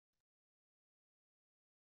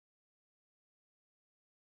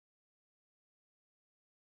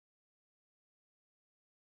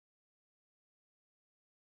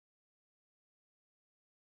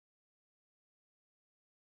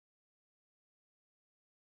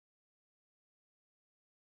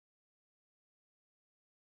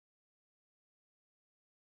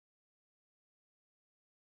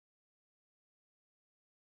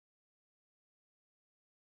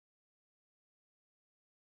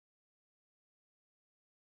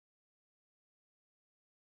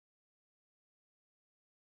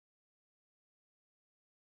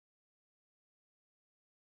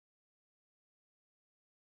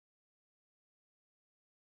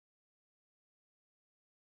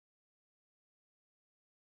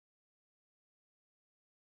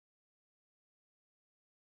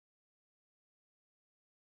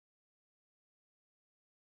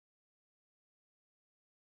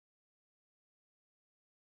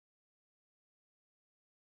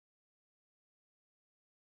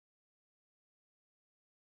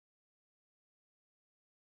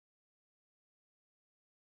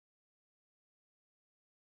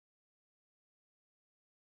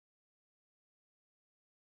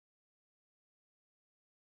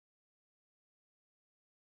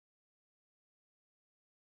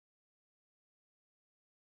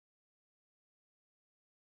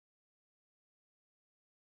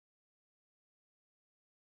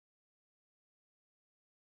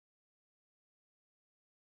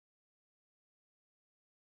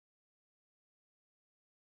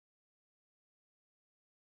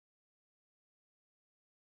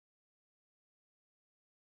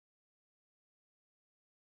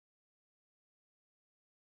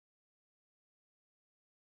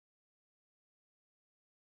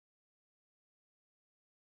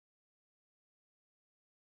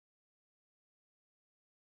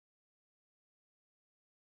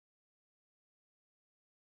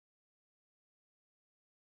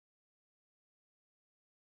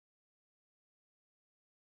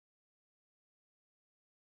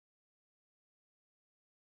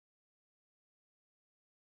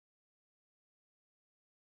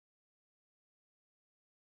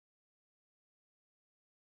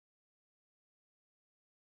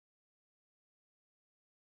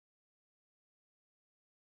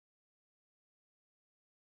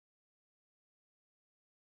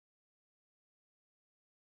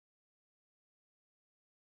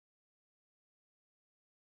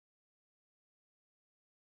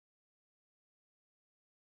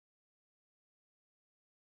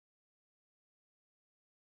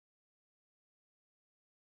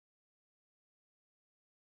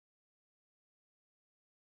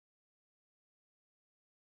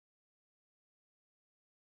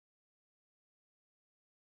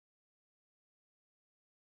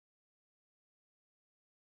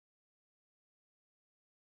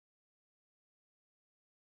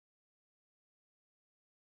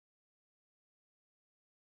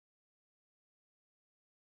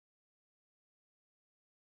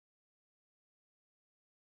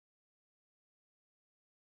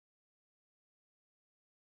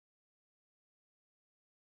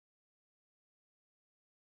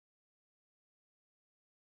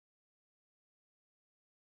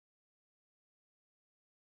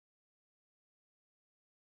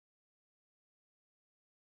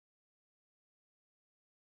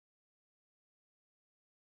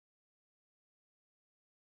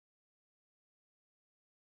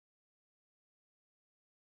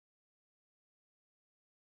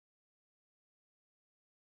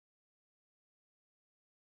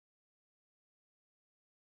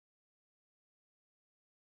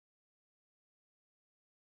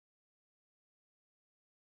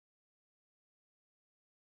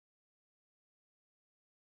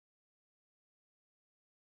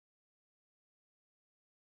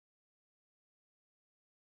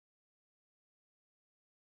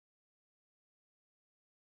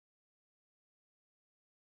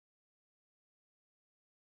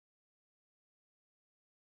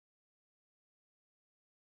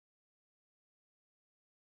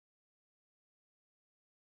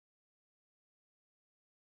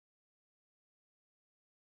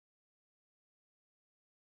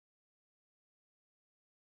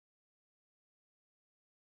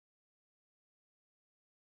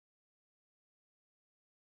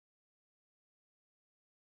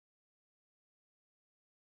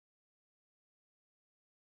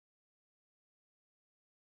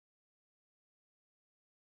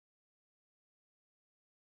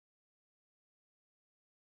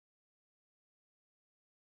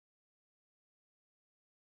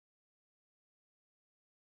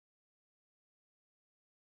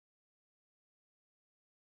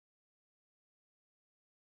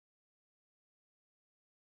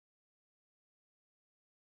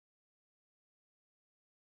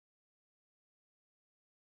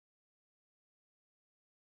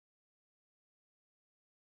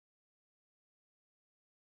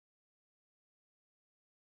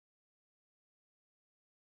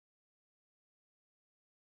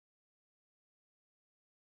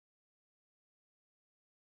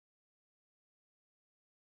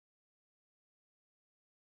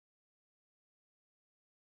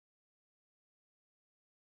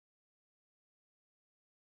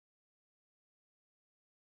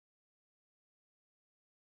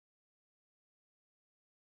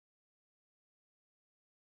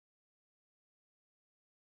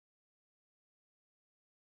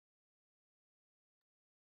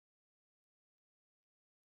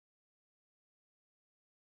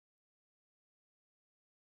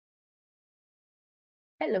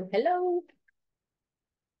Hello, hello.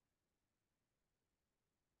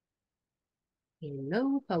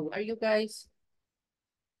 Hello, how are you guys?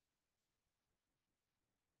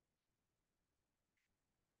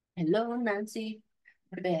 Hello, Nancy,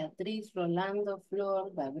 Beatriz, Rolando,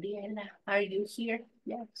 Flor, Gabriela. Are you here?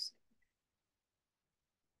 Yes.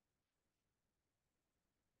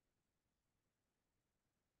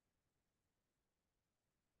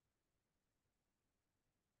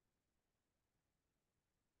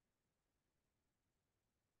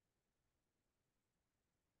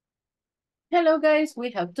 Hello, guys.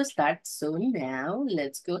 We have to start soon now.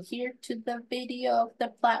 Let's go here to the video of the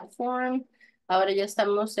platform. Ahora ya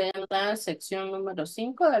estamos en la sección número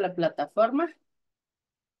 5 de la plataforma,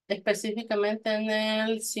 específicamente en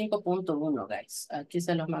el 5.1, guys. Aquí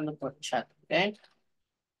se los mando por chat, ¿ok?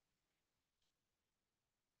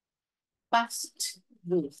 Past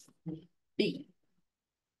with be.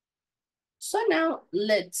 So now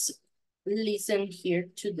let's listen here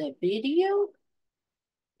to the video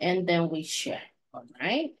and then we share, all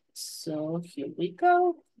right? So here we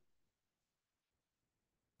go.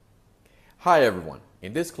 Hi everyone.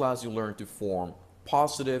 In this class you'll learn to form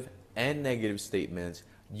positive and negative statements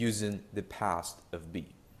using the past of be.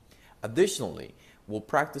 Additionally, we'll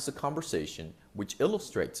practice a conversation which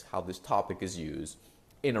illustrates how this topic is used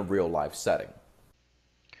in a real-life setting.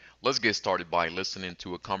 Let's get started by listening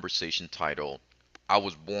to a conversation titled, I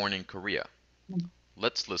was born in Korea.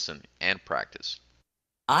 Let's listen and practice.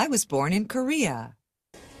 I was born in Korea.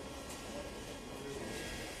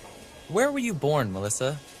 Where were you born,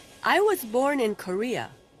 Melissa? I was born in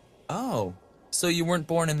Korea. Oh, so you weren't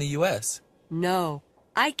born in the U.S.? No,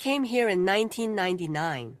 I came here in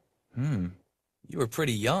 1999. You were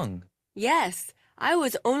pretty young. Yes, I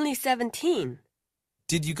was only 17.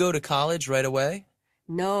 Did you go to college right away?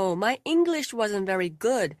 No, my English wasn't very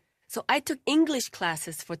good, so I took English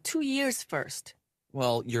classes for 2 years first.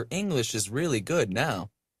 Well, your English is really good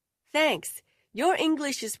now. Thanks. Your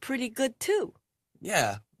English is pretty good too.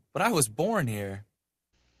 Yeah, but I was born here.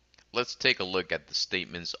 Let's take a look at the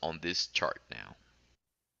statements on this chart now.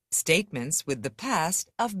 Statements with the past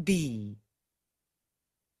of be.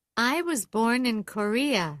 I was born in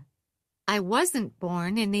Korea. I wasn't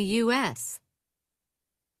born in the U.S.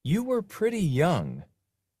 You were pretty young.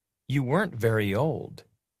 You weren't very old.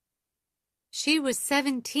 She was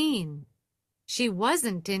 17. She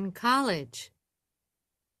wasn't in college.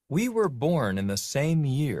 We were born in the same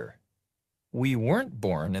year. We weren't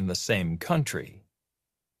born in the same country.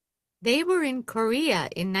 They were in Korea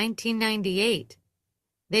in 1998.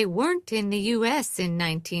 They weren't in the U.S. in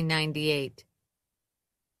 1998.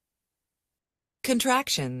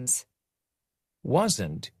 Contractions.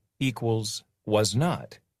 Wasn't equals was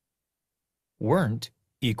not. Weren't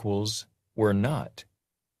equals were not.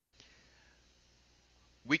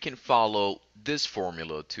 We can follow this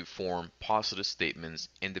formula to form positive statements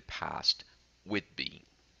in the past with be.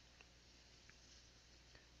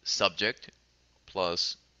 Subject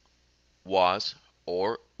plus was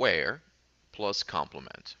or were plus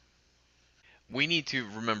complement. We need to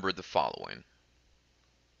remember the following.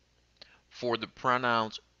 For the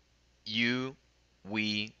pronouns you,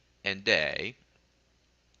 we, and they,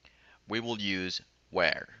 we will use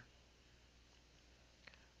were.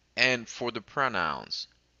 And for the pronouns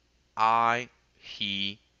I,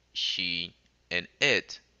 he, she, and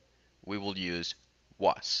it, we will use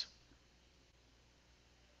was.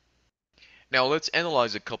 Now let's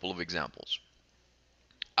analyze a couple of examples.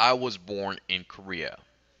 I was born in Korea.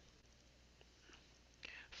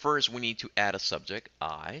 First, we need to add a subject,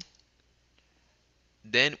 I.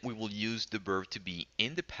 Then we will use the verb to be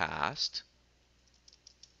in the past,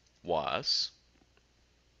 was.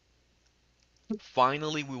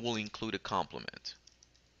 Finally, we will include a complement,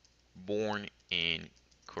 born in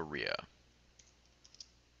Korea.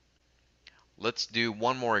 Let's do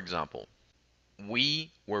one more example. We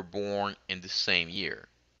were born in the same year.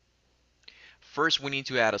 First, we need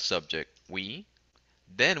to add a subject, we.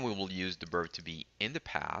 Then we will use the verb to be in the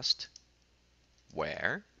past,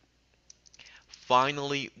 where.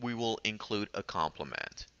 Finally, we will include a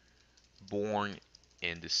complement, born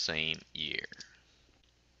in the same year.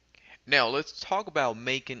 Now, let's talk about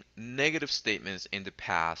making negative statements in the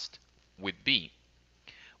past with be.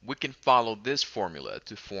 We can follow this formula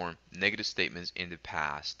to form negative statements in the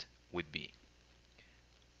past with be.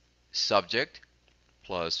 Subject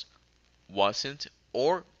plus wasn't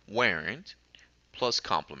or weren't plus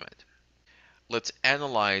complement. Let's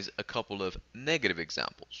analyze a couple of negative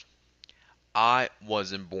examples. I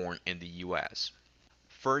wasn't born in the US.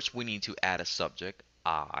 First, we need to add a subject,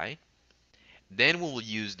 I. Then we will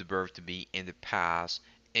use the verb to be in the past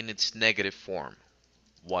in its negative form,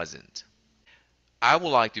 wasn't. I would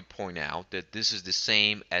like to point out that this is the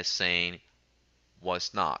same as saying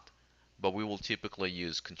was not, but we will typically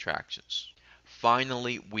use contractions.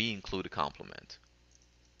 Finally, we include a complement.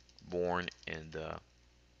 Born in the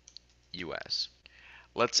US.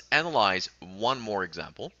 Let's analyze one more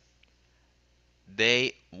example.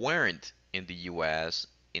 They weren't in the US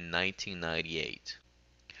in 1998.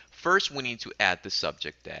 First, we need to add the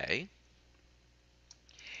subject they.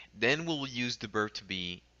 Then we'll use the verb to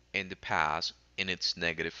be in the past in its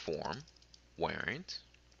negative form, weren't.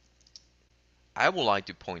 I would like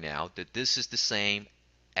to point out that this is the same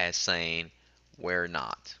as saying were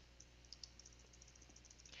not,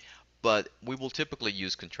 but we will typically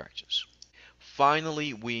use contractions.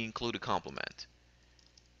 Finally, we include a complement.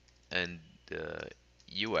 And the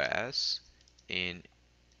US in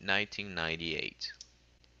 1998.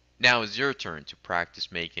 Now it's your turn to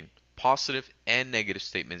practice making positive and negative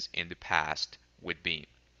statements in the past with be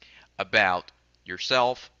about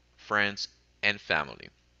yourself, friends, and family.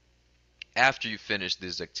 After you finish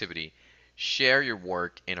this activity, share your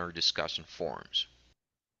work in our discussion forums.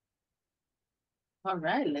 All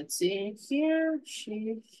right, let's see here.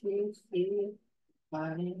 She,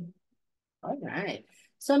 fine. All right.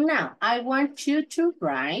 So now I want you to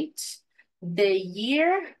write the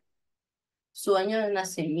year, su año de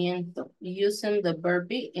nacimiento, using the verb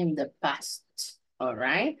be in the past. All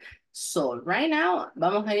right. So right now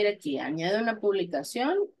vamos a ir aquí, añade una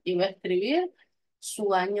publicación y va a escribir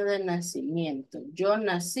su año de nacimiento. Yo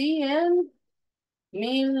nací en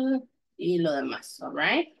 1000 y lo demás. All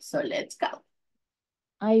right. So let's go.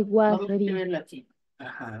 Vamos a escribirlo aquí.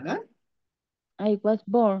 Ajá. I was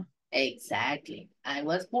born. Exactly. I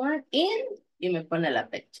was born in, y me pone la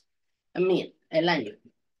fecha. I mean, el año.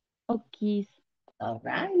 Okay. All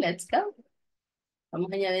right, let's go.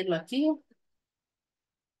 Vamos a añadirlo aquí.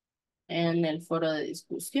 En el foro de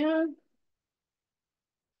discusión.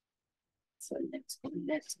 So let's go,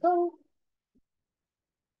 let's go.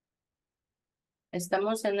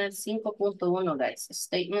 Estamos en el 5.1, guys.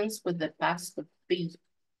 Statements with the past of be.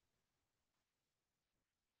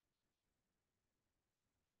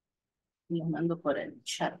 Lo mando por el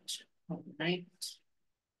chat. All right.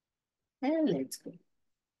 And let's go.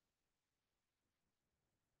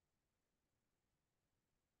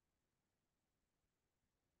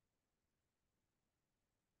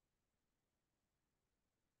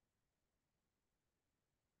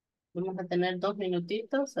 Vamos a tener 2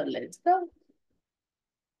 minutitos, so let's go.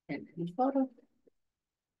 En el foro.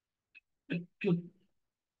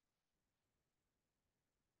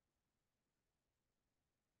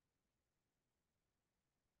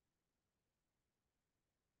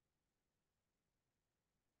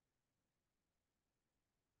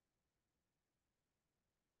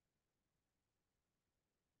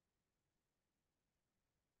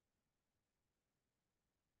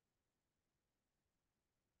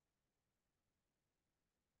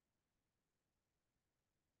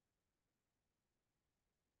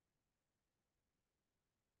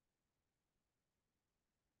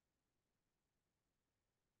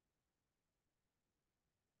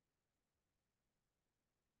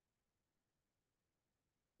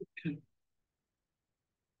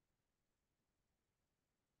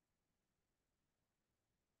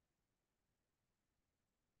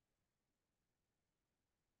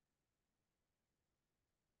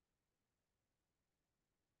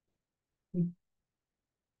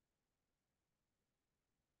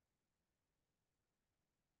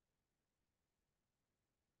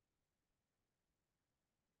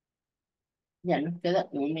 Ya nos queda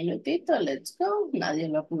 1 minutito. Let's go. Nadie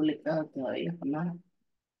lo ha publicado todavía. Jamás.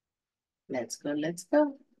 Let's go, let's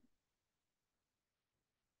go.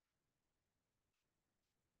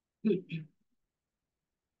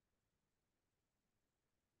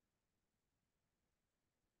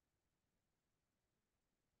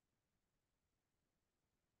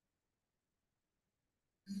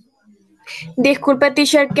 Disculpe,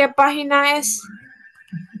 teacher, ¿qué página es?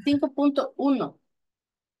 5.1.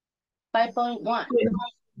 5.1.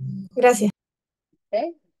 Gracias.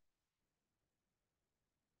 Okay.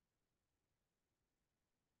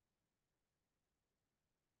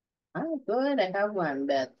 Good. I have one,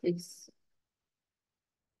 but it's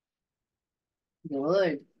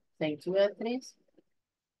good. Thank you, Beatriz.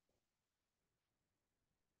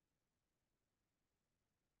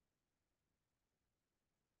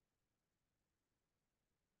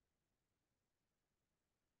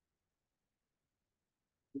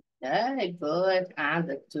 Very good. And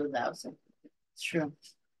the 2000. True.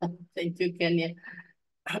 Thank you, Kenya.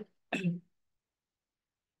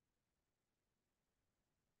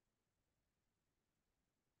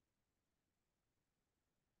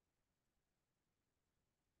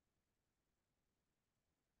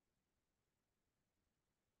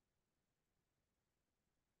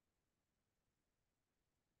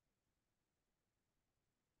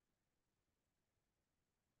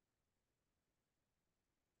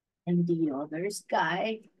 And the others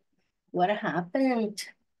guy, what happened?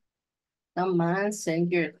 Come on,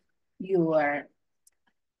 send your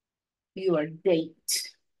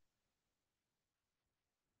date.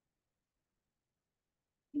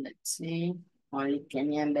 Let's see. Only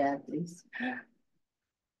Kenya and Beatriz.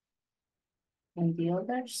 And the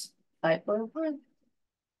others, 5.1.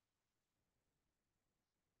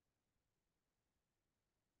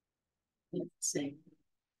 Let's see.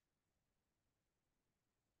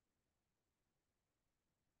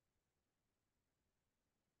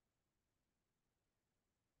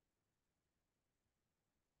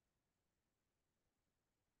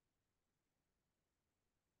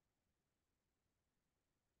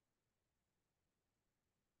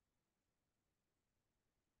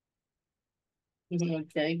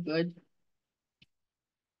 Okay, good.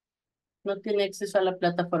 ¿No tiene acceso a la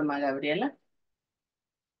plataforma, Gabriela?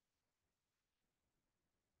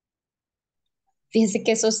 Fíjense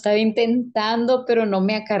que eso estaba intentando, pero no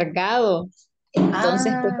me ha cargado.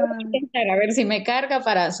 Entonces, pues voy a intentar a ver si me carga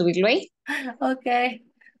para subirlo ahí. Okay,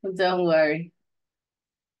 don't worry.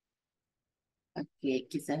 Aquí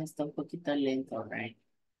quizás está un poquito lento, right?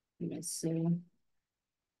 Let me see.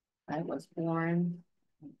 I was born.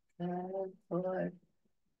 Okay, good.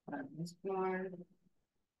 I was born.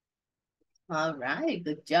 All right,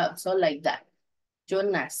 good job. So like that. Yo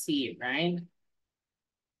nací, right?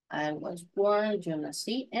 I was born, yo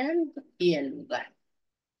nací, y el lugar.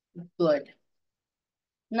 Good.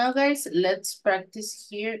 Now, guys, let's practice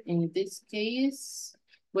here. In this case,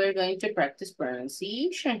 we're going to practice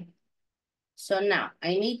pronunciation. So now,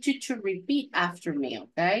 I need you to repeat after me,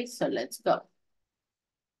 okay? So let's go.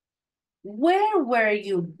 Where were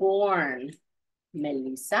you born,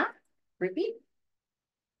 Melissa? Repeat.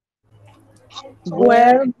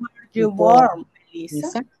 Where were you born,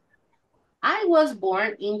 Melissa? I was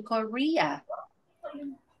born in Korea.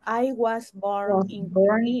 I was born in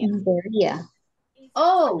Korea.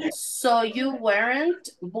 Oh, so you weren't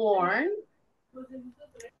born?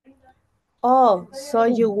 Oh, so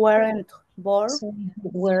you weren't born? So you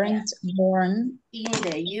weren't born in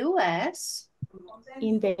the U.S.?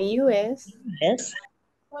 In the U.S.? Yes.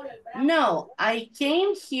 No, I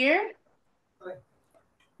came here.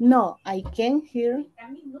 No, I came here.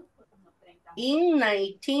 In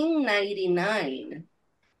 1999.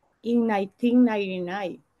 In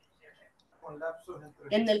 1999.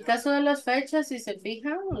 En el caso de las fechas, si se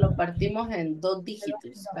fijan, lo partimos en 2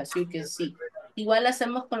 dígitos, así que sí. Igual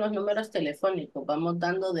hacemos con los números telefónicos, vamos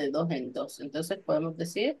dando de 2 en 2. Entonces podemos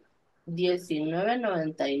decir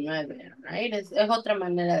 1999, right? Es otra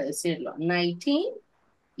manera de decirlo. 19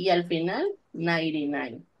 y al final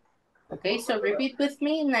 99. Okay, so repeat with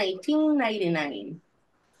me, 1999.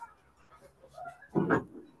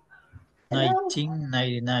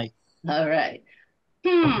 1999. All right.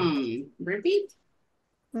 Repeat.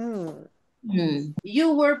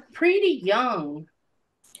 You were pretty young.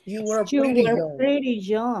 You were pretty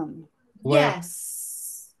young.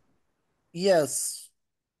 Yes. Yes.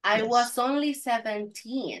 I was only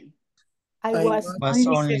 17. I was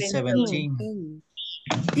only 17.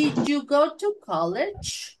 Did you go to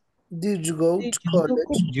college? Did you go to college?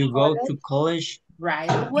 Did you go to college? Right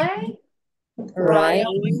away? Right.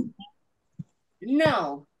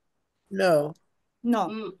 No. No.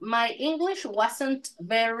 No. My English wasn't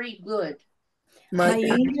very good. My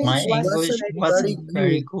English wasn't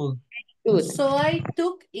very good. So I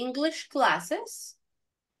took English classes.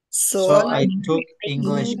 So I took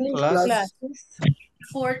English classes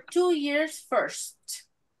for 2 years first.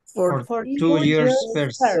 for 2 years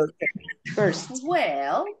first.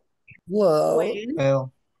 Well,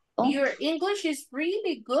 Well, your English is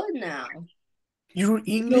really good now. your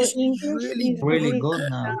English is really good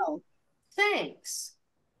now. Thanks.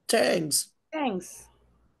 Thanks.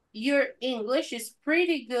 Your English is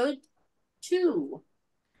pretty good too.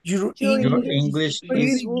 Your English is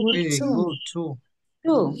pretty good too.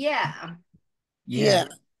 Yeah. Yeah.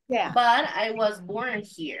 But I was born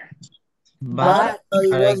here. But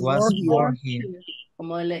I was born here.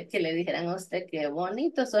 Como que le dijeran a usted que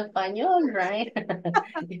bonito su español, right?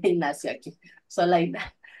 Y nació aquí. So like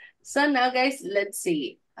that. So now guys, let's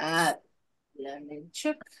see. Let me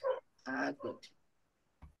check. Good.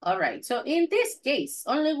 All right. So in this case,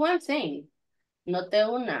 only one thing. Noté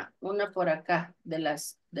una por acá de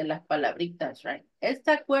las palabritas, right?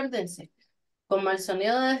 Esta, acuérdense, como el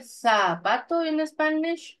sonido de zapato en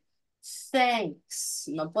Spanish, thanks.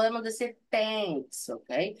 No podemos decir thanks,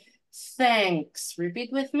 okay? Thanks.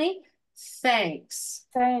 Repeat with me. Thanks.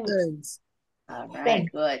 All right,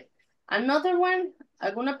 good. Another one,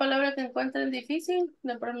 ¿alguna palabra que encuentren difícil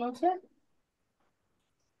de pronunciar?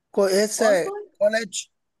 College.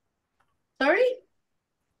 Sorry?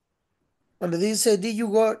 When they say, did you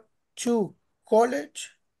go to college?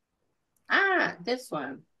 Ah, this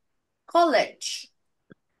one. College.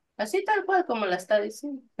 Así tal cual como la está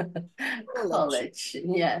diciendo. College.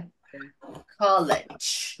 Yeah.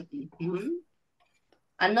 College.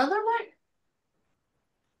 Another one?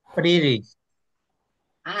 Pretty.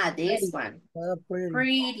 Ah, this one. Pretty.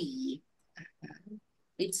 Pretty.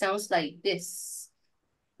 It sounds like this.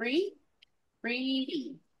 Pretty.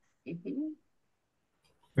 Pretty.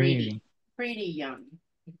 Pretty. Pretty young.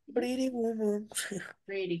 Pretty woman.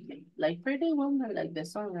 Pretty young. Like pretty woman, like the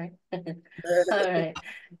song, right? All right.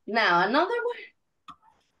 Now, another one.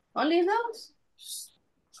 Only those?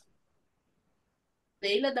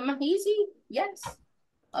 They let them easy? Yes.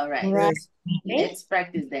 All right. Right. Let's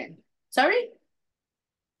practice then. Sorry?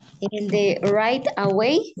 El de right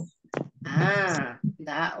away. Ah,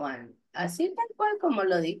 that one. Así tal cual como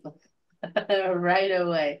lo dijo. Right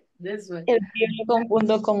away. This one. Yo lo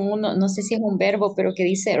confundo con uno, no sé si es un verbo, pero que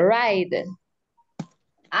dice ride.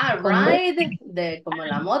 Ah, Con ride, de como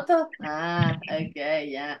la moto. Ah, ok,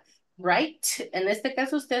 ya. Right. En este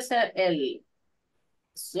caso usted hace el,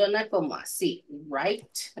 suena como así. Right.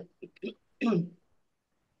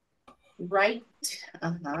 Right.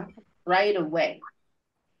 Ajá. Right away.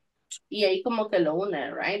 Y ahí como que lo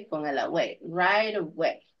une, right, con el away. Right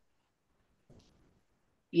away.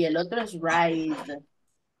 Y el otro es ride.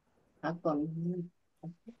 Ah, con...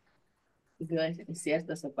 Es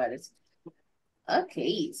cierto, se parece.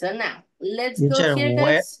 Okay, so now, let's go Teacher, here,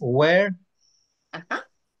 guys. where? Uh-huh.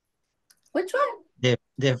 Which one?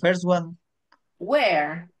 The first one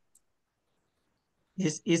Where?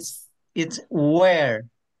 it's where.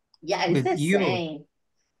 Yeah, it's With the you. same.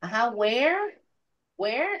 Uh-huh, where?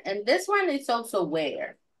 Where? And this one is also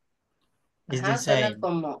where. It's Ajá, the suena same.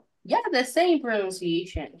 como, yeah, the same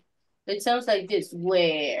pronunciation. It sounds like this,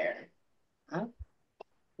 where? Huh?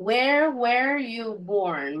 Where were you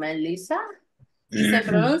born, Melissa? Y se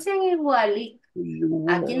pronuncian igualito.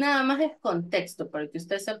 Aquí nada más es contexto, para que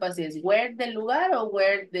usted sepa si es where del lugar o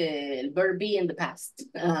where del verb be in the past.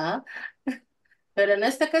 Ajá. Pero en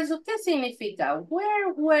este caso, ¿qué significa?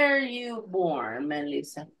 Where were you born,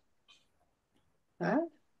 Melissa? ¿Ah?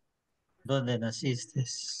 ¿Dónde naciste?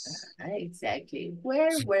 Exactly.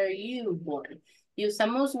 Where were you born? Y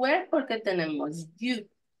usamos where porque tenemos you.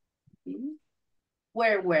 ¿Mm?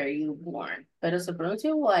 Where were you born? Pero se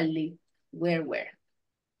pronuncia igual. Where.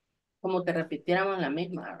 Como que repitiéramos la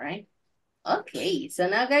misma, right? Okay, so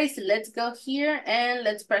now guys, let's go here and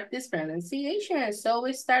let's practice pronunciation. So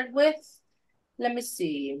we start with, let me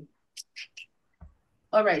see.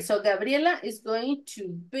 All right, so Gabriela is going to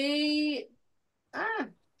be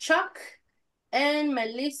Chuck, and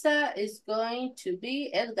Melissa is going to be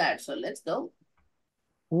Edgar. So let's go.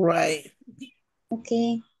 Right.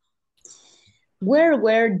 Okay. Where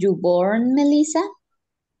were you born, Melissa?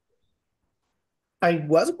 I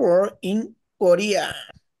was born in Korea.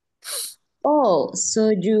 Oh, so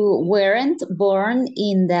you weren't born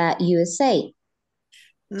in the USA?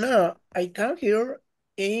 No, I came here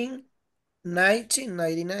in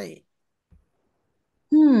 1999.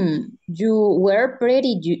 You were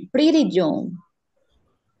pretty young.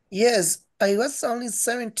 Yes, I was only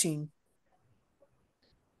 17.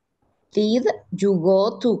 Did you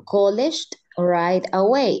go to college right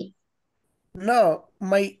away? No,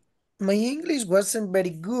 my English wasn't very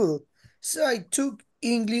good, so I took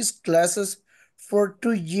English classes for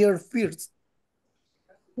 2 years first.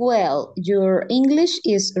 Well, your English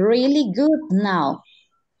is really good now.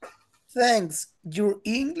 Thanks, your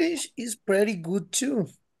English is pretty good too.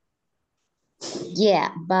 Yeah,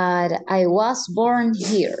 but I was born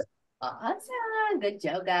here. Awesome, good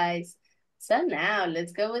job, guys. So now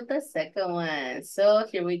let's go with the second one. So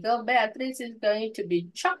here we go. Beatriz is going to be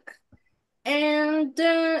Chuck, and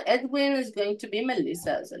Edwin is going to be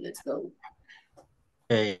Melissa. So let's go.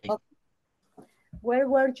 Okay. Where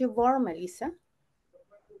were you born, Melissa?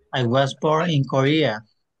 I was born in Korea.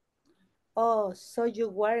 Oh, so you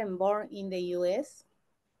weren't born in the US?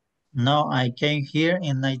 No, I came here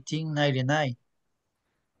in 1999.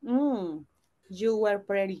 You were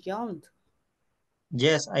pretty young.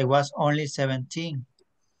 Yes, I was only 17.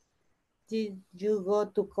 Did you go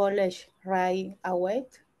to college right away?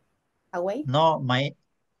 No, my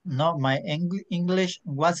English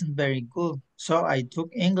wasn't very good, so I took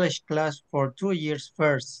English class for 2 years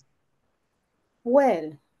first.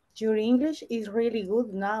 Well, your English is really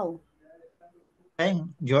good now.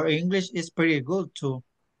 And your English is pretty good too.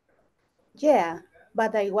 Yeah,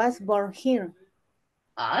 but I was born here.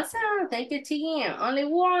 Awesome, thank you, team. Only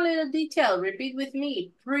one little detail. Repeat with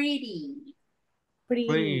me. Pretty.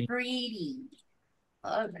 Pretty. Pretty.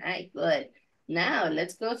 All right, good. Now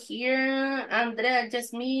let's go here. Andrea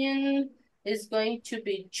Jasmine is going to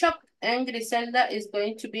be Chuck and Griselda is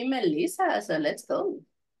going to be Melissa. So let's go.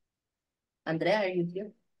 Andrea, are you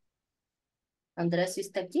here? Andrea, ¿sí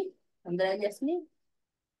está aquí? Andrea Jasmine?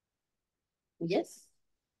 Yes.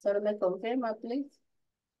 Solo me confirma, please.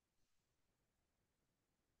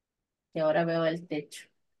 Y ahora veo el techo.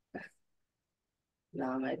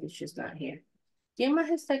 No, maybe she's not here. ¿Quién más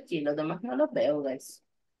está aquí? Los demás no los veo, guys.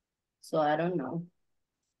 So I don't know.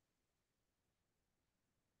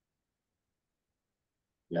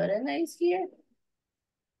 Lorena is here?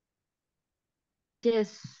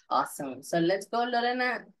 Yes. Awesome. So let's go,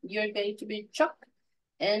 Lorena. You're going to be Chuck.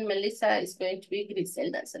 And Melissa is going to be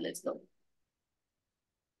Griselda. So let's go.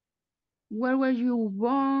 Where were you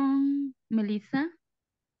born, Melissa?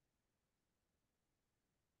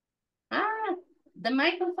 Ah, the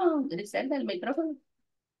microphone. Griselda, el micrófono.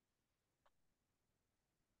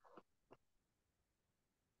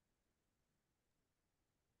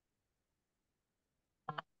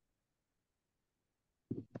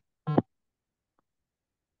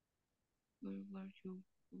 Where were you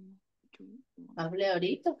Hable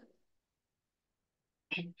ahorita.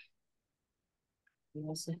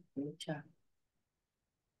 No se escucha.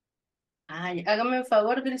 Ay, hágame un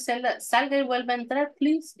favor, Griselda. Salga y vuelva a entrar,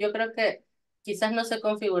 please. Yo creo que quizás no se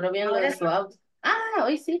configuró bien lo de Ahora su audio. Ah,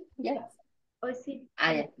 hoy sí, ya. hoy sí.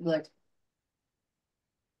 Ah, ya, good.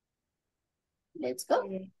 Let's go.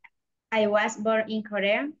 I was born in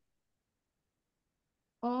Korea.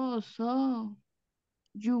 Oh, so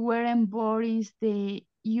you weren't born in the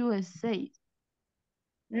USA.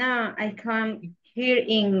 No, I come here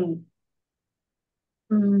in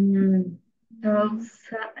 12,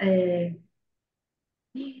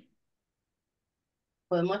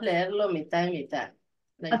 Podemos leerlo mitad y mitad.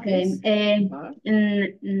 Like okay, this. Huh?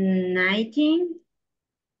 19,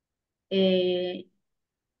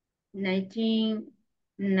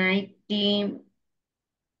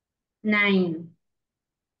 1999.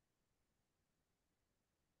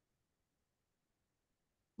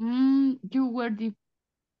 You were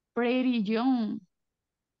pretty young.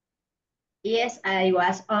 Yes, I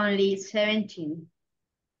was only 17.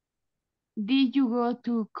 Did you go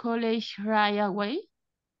to college right away?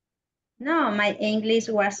 No, my English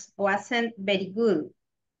wasn't very good.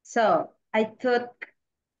 So I took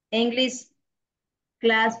English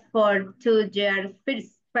class for 2 years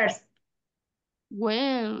first.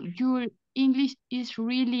 Well, your English is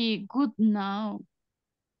really good now.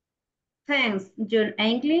 Thanks, your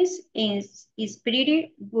English is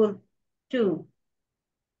pretty good too.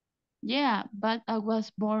 Yeah, but I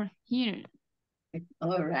was born here.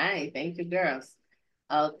 All right, thank you, girls.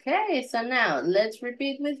 Okay, so now let's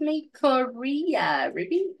repeat with me. Korea.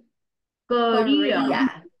 Repeat.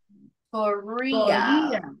 Korea.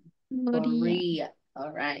 Korea. Korea.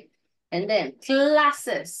 All right. And then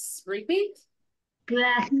classes. Repeat.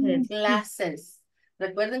 Classes. Classes.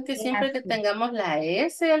 Recuerden que siempre que tengamos la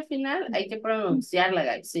S al final, hay que pronunciarla,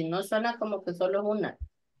 guys. Si no, suena como que solo es una.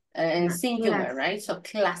 En singular, right? So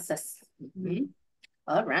classes.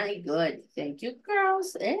 All right, good. Thank you,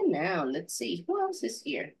 girls. And now, let's see. Who else is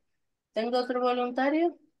here? ¿Tengo otro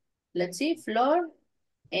voluntario? Let's see. Flor.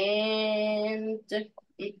 And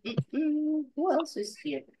who else is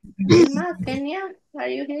here? Emma, Kenya. Are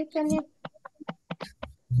you here, Kenya?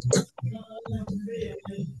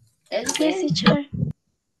 Yes, teacher.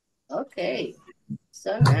 Okay.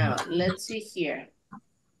 So now, let's see here.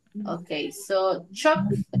 Okay, so Chuck.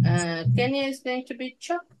 Kenya is going to be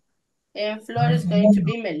Chuck. And Flor is going to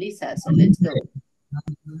be Melissa. So let's go.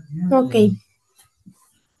 Okay.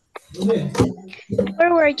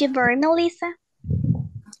 Where were you born, Melissa?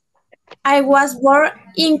 I was born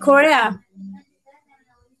in Korea.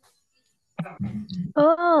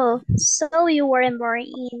 Oh, so you weren't born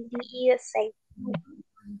in the USA.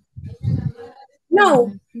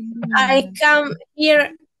 No, I came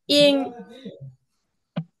here in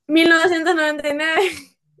 1999.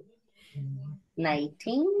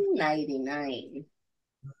 1999.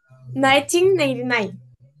 1999.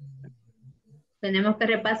 Tenemos que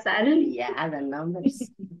repasar. Yeah, the numbers.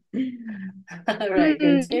 All right,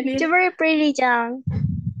 continue. You were pretty young.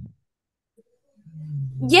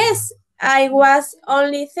 Yes, I was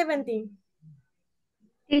only 17.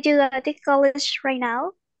 Did you go to college right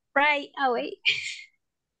now? Right away.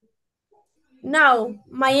 No,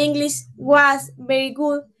 my English was very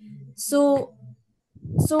good, so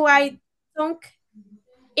I took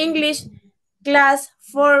English class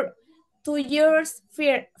for 2 years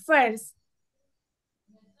first.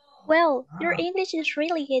 Well, your English is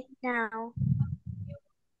really good now.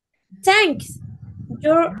 Thanks.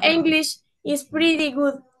 Your English is pretty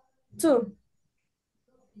good too.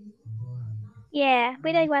 Yeah,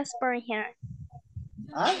 but I was born here.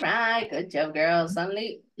 All right, good job, girls.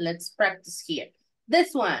 Only let's practice here.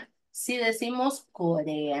 This one, si decimos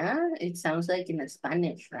Korea, it sounds like in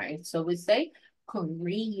Spanish, right? So we say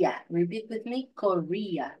Korea. Repeat with me,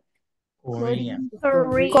 Korea. Korea.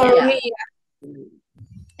 Korea.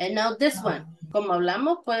 And now this one, como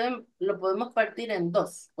hablamos, lo podemos partir en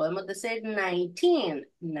dos. Podemos decir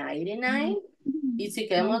 1999. Y si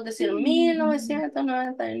queremos decir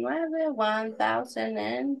 1999,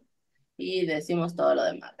 1000 y decimos todo lo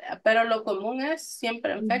demás. ¿Verdad? Pero lo común es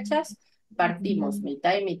siempre en fechas partimos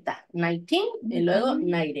mitad y mitad. 19 y luego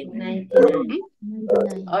 99.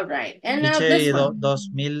 All right. And now Teacher, this one.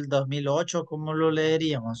 2008, ¿cómo lo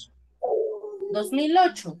leeríamos?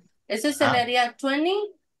 2008. Ese se leería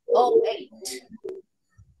 2008.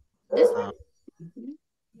 This one.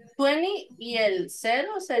 20 y el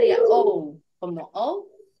 0 sería O, como O,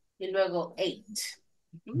 y luego 8.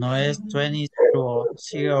 No es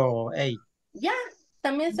 2008. Ya,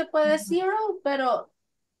 también se puede 0, pero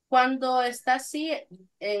cuando está así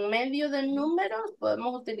en medio de números,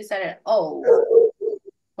 podemos utilizar el O,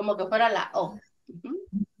 como que fuera la O.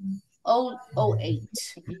 O,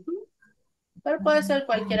 O8. Pero puede ser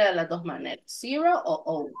cualquiera de las dos maneras, 0 o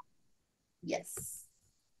O. Yes.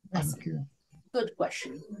 Thank you. Good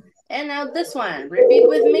question. And now this one, repeat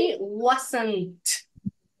with me, wasn't.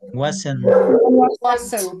 Wasn't.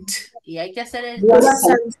 Y hay que hacer el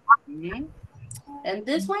wasn't. And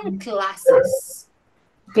this one, classes.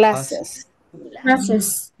 Classes.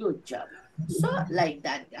 Good job. So, like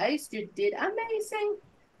that, guys, you did amazing.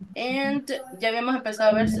 And ya habíamos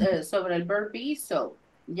empezado a ver sobre el verb be, so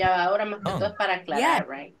ya ahora más que todo es para aclarar,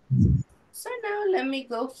 right? So now let me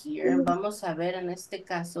go here. Vamos a ver, en este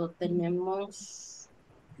caso tenemos,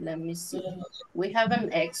 let me see. We have an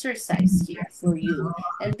exercise here for you.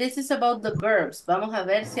 And this is about the verbs. Vamos a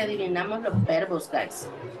ver si adivinamos los verbos, guys.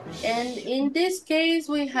 And in this case,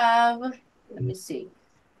 we have, let me see.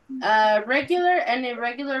 Regular and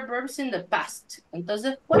irregular verbs in the past.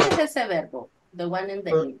 Entonces, ¿cuál es ese verbo? The one in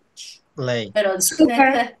the image. Play. Pero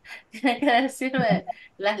tiene que decirme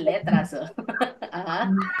las letras. Ajá.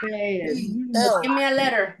 Give me a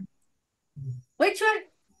letter. Which one?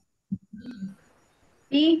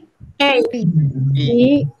 E. A.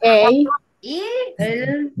 E. A. E.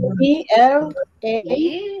 L. E. L. A.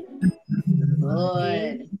 E.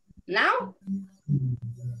 Good. Now?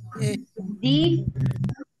 D.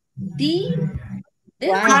 D. This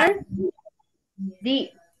One. one?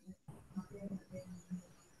 D.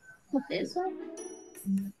 This one?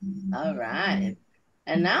 All right.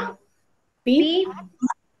 And now? P.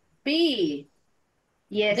 P.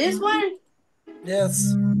 Yes. This one?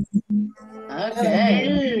 Yes.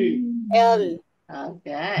 Okay. L.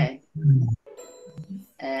 Okay.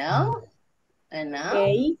 L. And now?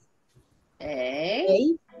 A.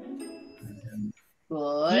 A.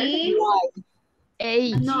 Good. G.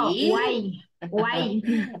 A. No, G. Y. Y.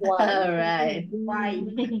 All right. Y.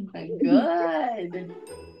 Good.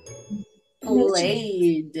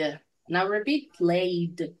 Played. Now repeat,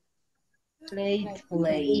 played. Played.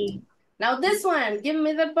 Played. Now this one, give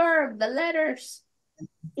me the verb, the letters.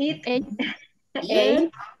 It. A. E.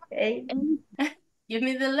 A. Give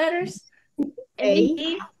me the letters.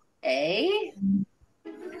 A. A.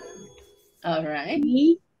 All right.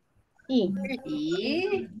 E. E.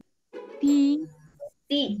 E. T.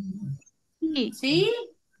 T. C.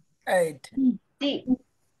 8. T.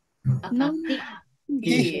 No. T.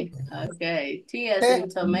 T. Okay. T as in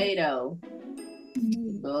tomato.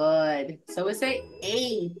 Good. So we say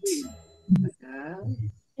 8.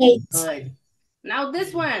 8. Good. Now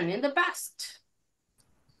this one in the past.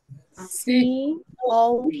 C.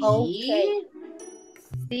 O. O. K.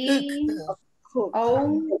 C. C. O.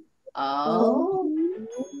 O.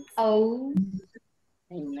 O.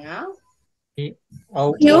 And now?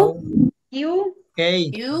 O. Q. Q. K.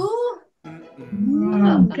 U. K.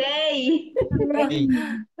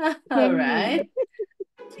 All right.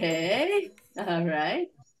 K. All right.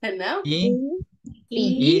 And now? E.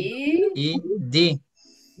 E. E. D.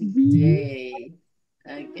 J.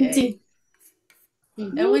 Okay. D.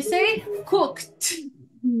 And we say cooked.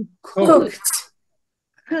 Cooked.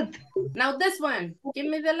 Cooked. Now this one. Give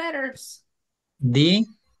me the letters. D.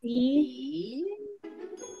 E.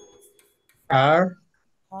 R.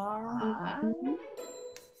 R.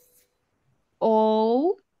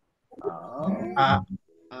 O. A.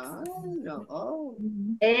 No. O.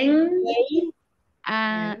 N.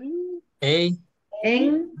 N. A.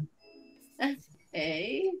 N. A.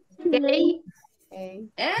 K. N.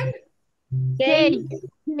 K.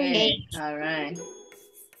 K. All right.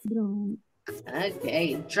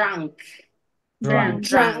 Okay, drunk. Drunk.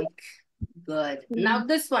 Drunk. Good. Now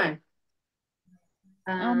this one.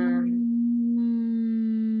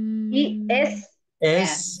 Es.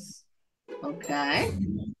 S. Okay.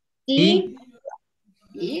 Y.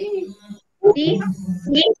 E. T.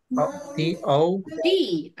 T-O.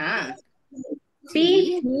 P. P. P.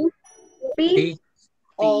 P. P.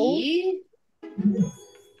 O.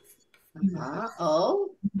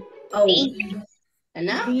 O. And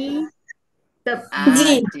now? D.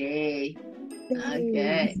 D.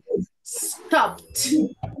 Okay. Stopped.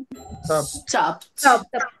 Stopped.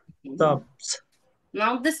 Stops.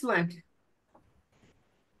 Now this one.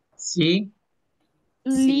 C.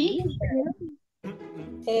 C.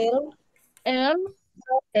 L. L.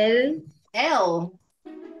 L.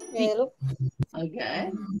 L.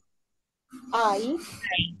 Okay. I.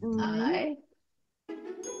 I.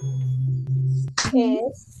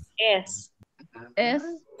 S. S. S.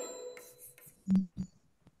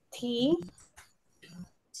 T.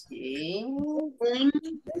 T.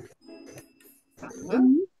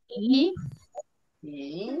 E.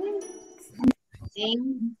 E.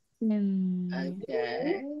 N.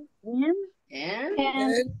 Okay. And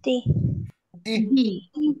D.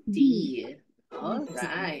 D. All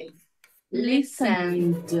right.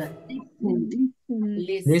 Listened.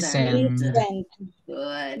 Listened.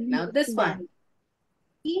 Good. Now this one.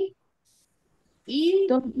 E.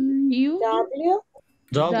 W.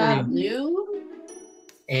 W.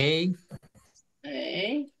 A.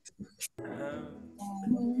 A.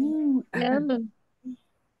 L.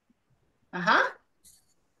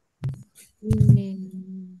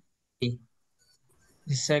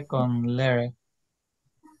 The second letter.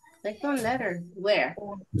 Second letter. Where?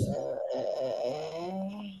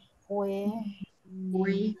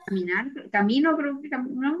 Caminar. Camino, creo que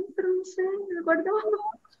camino, pero no sé, no me acuerdo.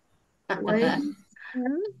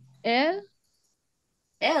 L.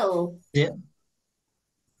 L. Yeah.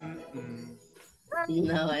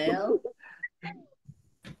 No L.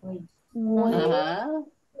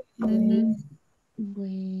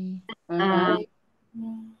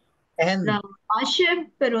 N. La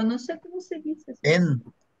H, pero no sé cómo se dice. N.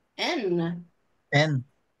 N. N.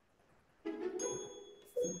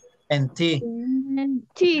 And T.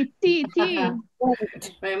 T.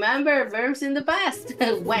 Remember, verbs in the past.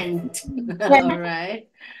 Went. All right.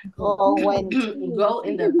 Went. Go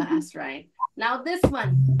in the past, right? Now this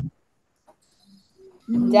one.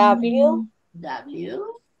 W.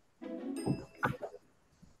 W.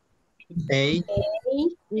 A.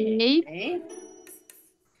 A.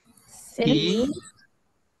 C.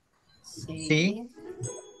 C.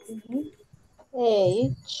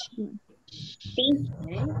 H.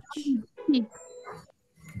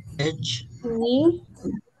 H. T.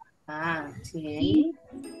 T.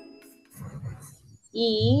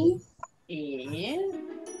 E. E.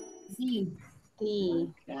 D.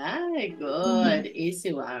 Okay, good.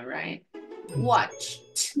 Easy one, right?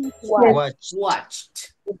 Watched. Watched.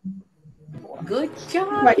 Watched. Good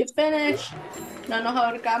job. You finished. No nos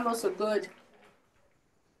ahorcamos, so good.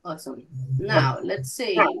 Awesome. Now, let's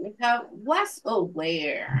see. We have was or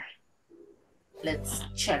where. Let's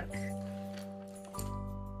check.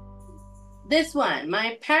 This one.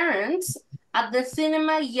 My parents at the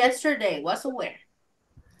cinema yesterday. Was or where?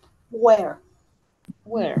 Where?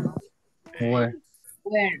 Good.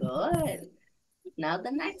 Now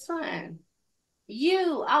the next one.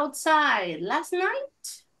 You outside last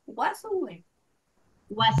night? Was or where?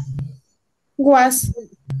 Was.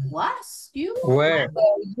 You? Where?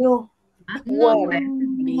 You. Where?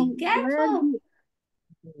 Be careful.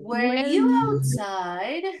 Were you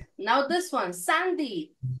outside? Now this one.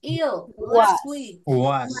 Sandy, ill last week.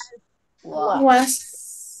 Was.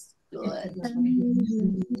 Good.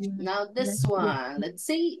 Now this one. Let's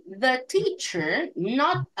see. The teacher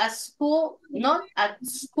not at school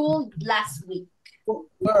last week.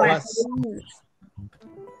 Was.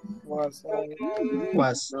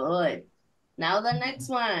 Good. Now the next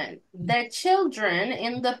one. The children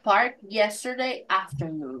in the park yesterday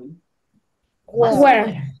afternoon.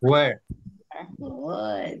 Where?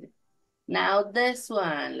 Good. Now this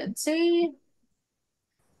one. Let's see.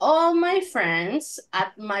 All my friends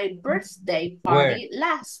at my birthday party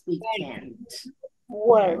last weekend.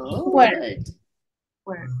 Good.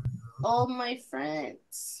 All my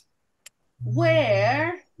friends.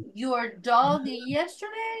 Where your dog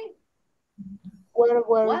yesterday? Where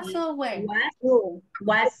were Was or where?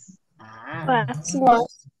 Was.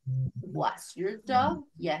 Was your dog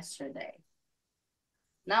yesterday?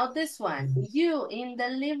 Now this one. You in the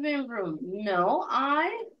living room. No,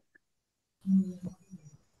 I.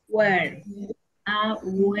 Where?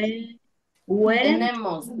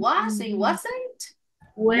 Tenemos was, it wasn't,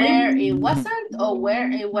 where it wasn't, or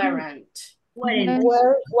where it weren't. Where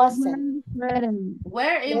wasn't? Where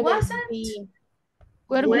it Letter wasn't? B.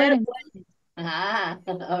 Where Yes. weren't? Ah,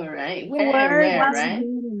 all right. Where, right?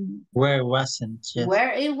 Where wasn't, yes.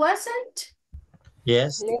 Where it wasn't?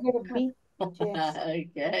 Yes. Letter B. Yes.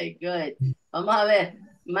 Okay, good. Vamos a ver.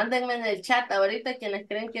 Mándenme en el chat ahorita quienes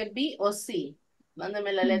creen que B o C.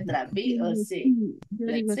 Mándenme la letra B o C.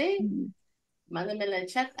 Let's see. Mándenme en el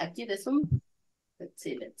chat aquí de Zoom. Let's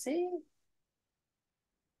see, let's see.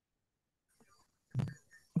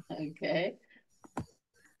 Okay.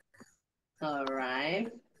 All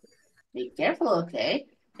right. Be careful, okay.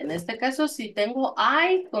 En este caso, si tengo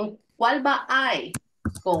I, ¿con cuál va I?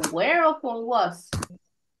 ¿Con where o con was?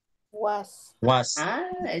 Was. Was. Ah,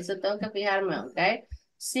 eso tengo que fijarme, okay.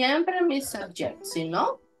 Siempre mi subject. Si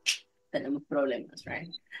no, tenemos problemas, right?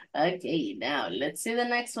 Okay, now let's see the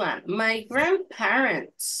next one. My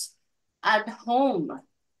grandparents at home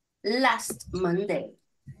last Monday.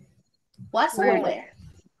 Was or where?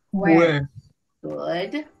 Where?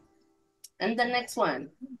 Good. And the next one.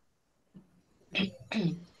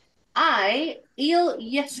 I ill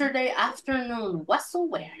yesterday afternoon. Was or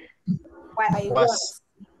where? I Was.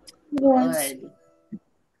 Good.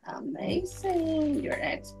 Amazing. You're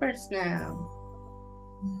experts now.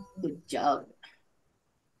 Good job.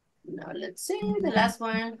 Now let's see the last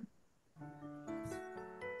one.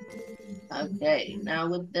 Okay, now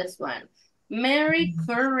with this one. Mary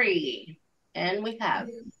Curie. And we have,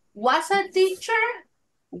 was a teacher,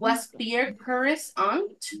 was Pierre Curie's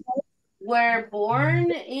aunt, were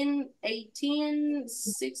born in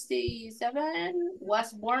 1867,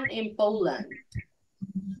 was born in Poland.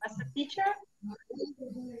 Was a teacher?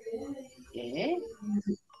 Okay.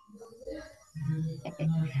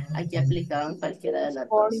 Aquí aplicaban cualquiera de las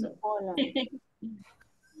dos.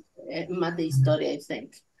 Más de historia, I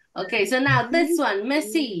think. Okay, so now this one,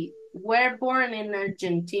 Messi, were born in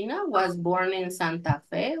Argentina, was born in Santa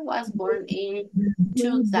Fe, was born in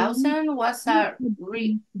 2000, was a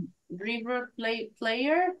river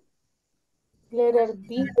player. Letter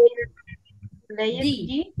D.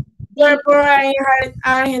 D. Were born in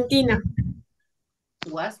Argentina.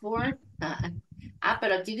 Was born.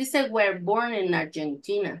 Pero aquí dice were born in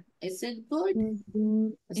Argentina. Is it good?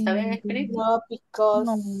 ¿Está bien escrito? No, because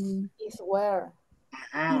it's where.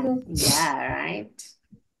 Yeah, right.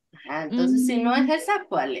 Entonces, si no es esa,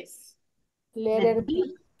 ¿cuál es? Letter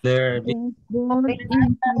B. There was born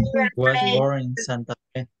in Santa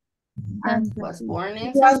Fe. Was born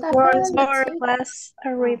in Was Santa born Fe. or was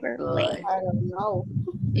a river play. I don't know.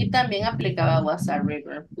 Y también aplicaba was a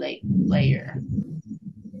river player.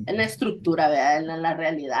 En la estructura, ¿verdad? En la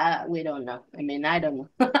realidad, we don't know. I mean, I don't know.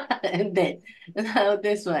 And then, now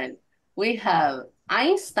this one. We have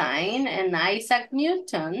Einstein and Isaac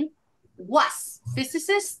Newton was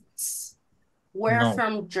physicists, were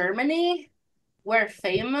from Germany, were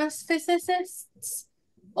famous physicists,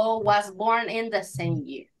 or was born in the same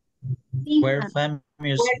year? Were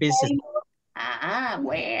famous physicists.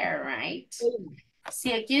 Where, right?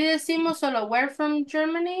 Si aquí decimos solo were from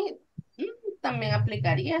Germany, también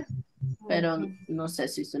aplicaría, pero no sé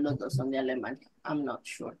si los dos son de Alemania. I'm not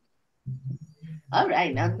sure. All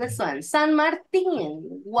right, now this one. San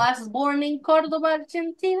Martin was born in Córdoba,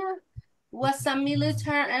 Argentina, was a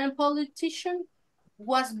military and politician,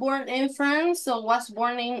 was born in France, or was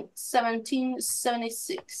born in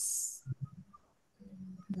 1776.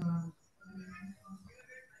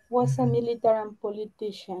 Was a military and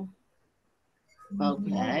politician.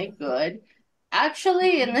 Okay, good.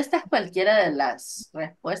 Actually, en estas cualquiera de las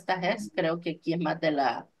respuestas es, creo que aquí es más de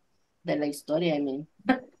la historia, I mean,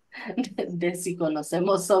 de si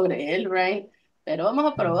conocemos sobre él, right? Pero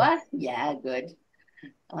vamos a probar. Yeah, good.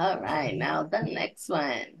 All right, now the next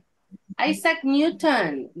one. Isaac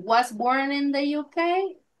Newton was born in the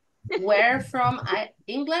UK, where from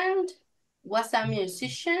England, was a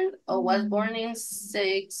musician, or was born in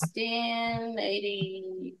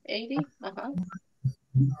 1680?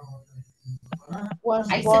 Was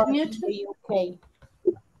Isaac born Newton? in the UK.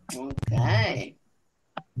 Okay.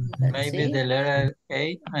 Maybe the letter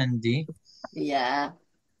A and D. Yeah.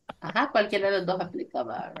 Cualquiera de los dos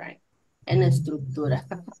aplicaba, right? En estructura.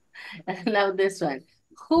 Now this one.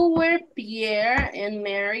 Who were Pierre and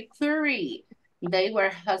Mary Curie? They were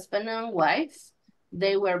husband and wife.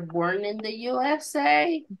 They were born in the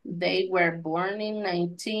USA. They were born in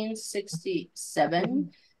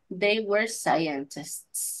 1967. They were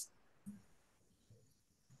scientists.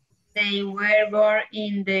 They were born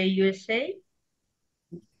in the USA.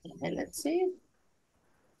 Okay, let's see.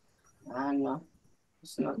 No.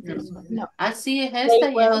 It's not this one. No. Así es They esta y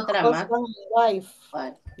es were otra más. husband and wife.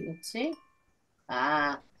 But, let's see.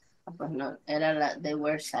 Pues no, era they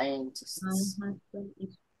were scientists.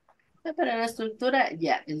 Pero en la estructura,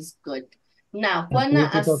 yeah, it's good. Now, Juana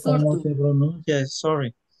Científico, ¿cómo Azurdu. se pronuncia?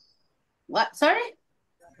 Sorry. What? Sorry?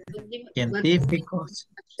 Científicos.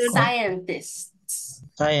 Scientists.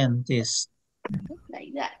 Scientists.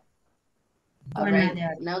 Like that. All right,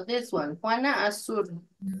 now this one. Juana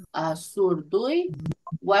Azurduy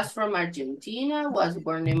was from Argentina, was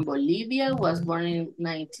born in Bolivia, was born in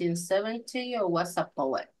 1970, or was a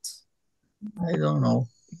poet. I don't know.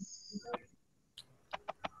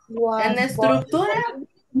 En la estructura.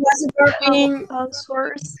 Was born in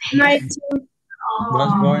Source. 19.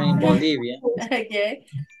 Was born in Bolivia. Okay.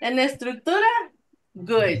 En la estructura,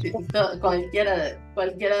 good. Cualquiera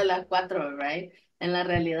de las cuatro, right? En la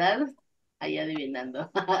realidad, ahí adivinando.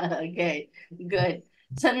 Okay, good.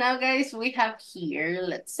 So now, guys, we have here,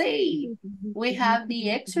 let's say, we have the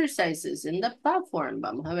exercises in the platform.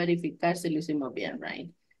 Vamos a verificar si lo hicimos bien, right?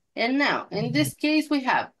 And now, in this case, we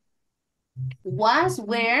have was,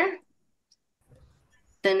 where,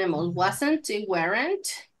 tenemos wasn't y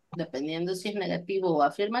weren't, dependiendo si es negativo o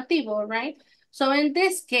afirmativo, right? So in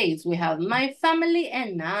this case, we have my family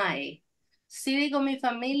and I. Si digo mi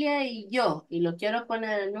familia y yo, y lo quiero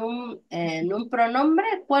poner en un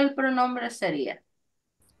pronombre, ¿cuál pronombre sería?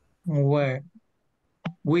 Where?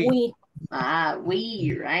 We.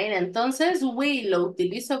 We, right? Entonces, we lo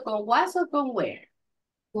utilizo con was o con where.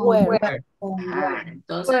 Where?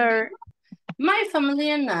 Entonces, my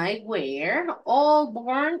family and I were all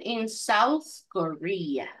born in South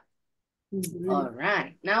Korea. All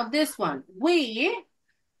right. Now this one. We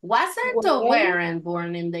wasn't or weren't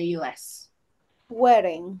born in the U.S.?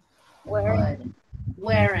 Wearing. Weren't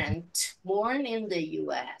born in the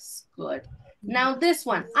U.S. Good. Now this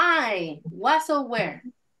one. I was or were?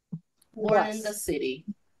 Born in the city.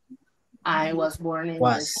 I was born in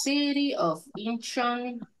the city of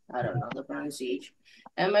Incheon. I don't know the pronunciation.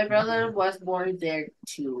 And my brother was born there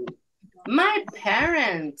too. My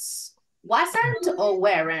parents wasn't or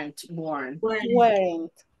weren't born?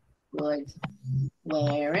 Weren't. Good.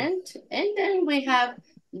 Weren't. And then we have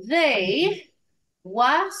they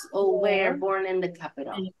was or were born in the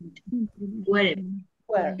capital? Were.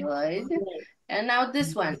 Good. And now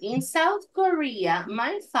this one. In South Korea,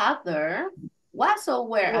 my father was or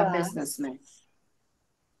were a businessman?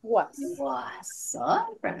 Was.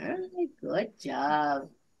 All right. Good job.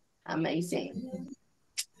 Amazing.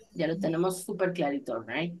 Ya lo tenemos super clarito,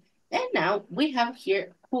 right? And now we have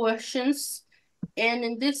here questions. And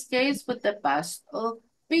in this case, with the past of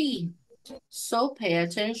be. So pay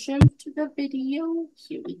attention to the video.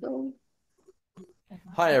 Here we go.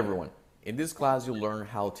 Hi everyone. In this class, you'll learn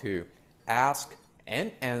how to ask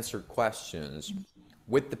and answer questions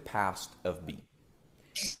with the past of be.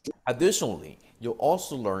 Additionally, you'll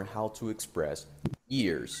also learn how to express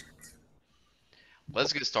years.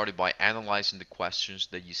 Let's get started by analyzing the questions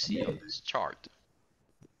that you see on this chart.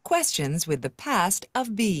 Questions with the past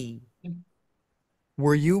of be.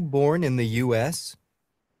 Were you born in the U.S.?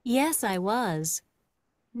 Yes, I was.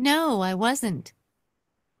 No, I wasn't.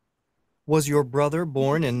 Was your brother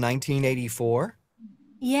born in 1984?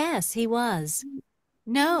 Yes, he was.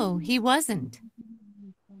 No, he wasn't.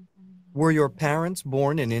 Were your parents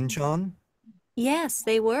born in Incheon? Yes,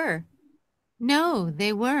 they were. No,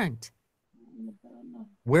 they weren't.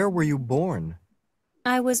 Where were you born?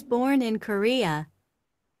 I was born in Korea.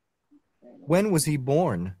 When was he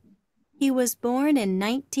born? He was born in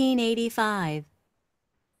 1985.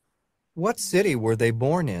 What city were they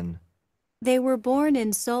born in? They were born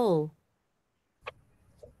in Seoul.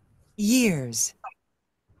 Years.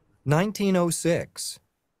 1906.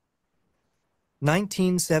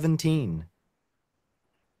 1917.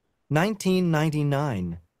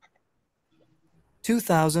 1999.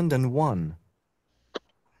 2001.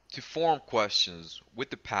 To form questions with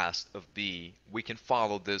the past of be, we can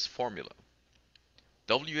follow this formula.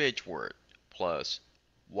 WH word plus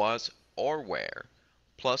was or were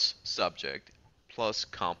plus subject plus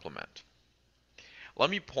complement. Let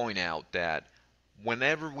me point out that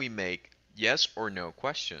whenever we make yes or no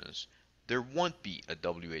questions, there won't be a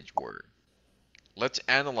WH word. Let's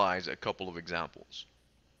analyze a couple of examples.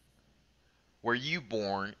 Were you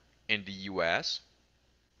born in the US?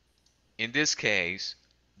 In this case,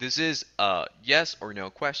 this is a yes or no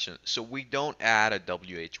question, so we don't add a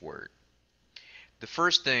WH word. The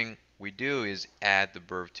first thing we do is add the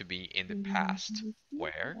verb to be in the past.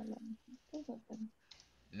 Where?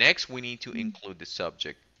 Next, we need to include the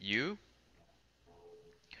subject, you.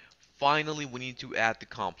 Finally, we need to add the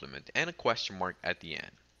complement and a question mark at the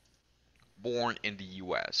end. born in the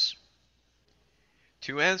US?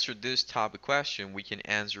 To answer this type of question, we can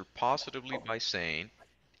answer positively by saying,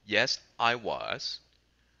 yes, I was,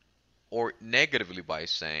 or negatively by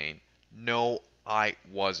saying, no, I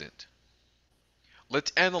wasn't.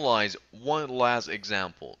 Let's analyze one last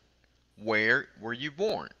example. Where were you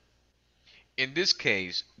born? In this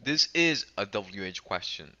case, this is a WH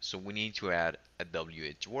question, so we need to add a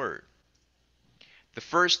WH word. The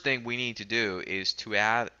first thing we need to do is to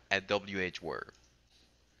add a WH word.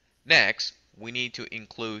 Next, we need to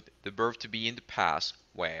include the verb to be in the past,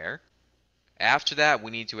 where. After that,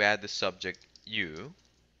 we need to add the subject, you.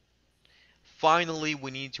 Finally,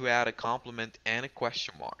 we need to add a complement and a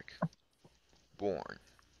question mark. Born.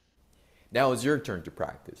 Now it's your turn to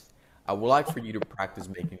practice. I would like for you to practice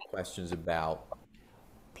making questions about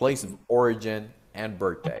place of origin and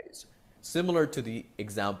birthdays, similar to the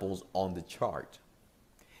examples on the chart.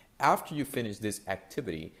 After you finish this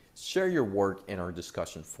activity, share your work in our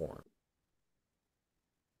discussion forum.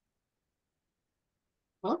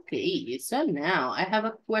 Okay, so now I have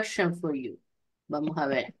a question for you. Vamos a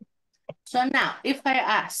ver. So now, if I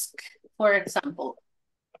ask, for example,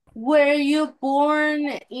 were you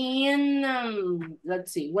born in,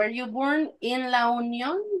 let's see, were you born in La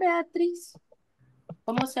Unión, Beatriz?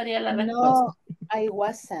 ¿Cómo sería la respuesta? No, I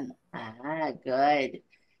wasn't. Ah, good.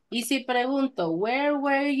 Y si pregunto, where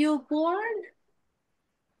were you born?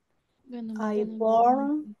 I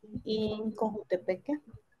born in Cojutepeque.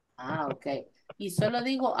 Ah, okay. Y solo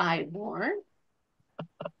digo I born.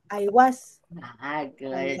 I was. Ah, I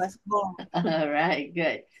good. was born. All right,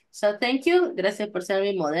 good. So thank you. Gracias por ser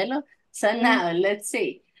mi modelo. So now let's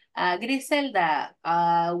see. Griselda,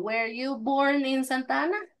 were you born in Santa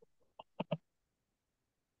Ana?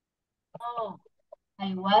 No,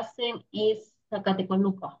 I wasn't is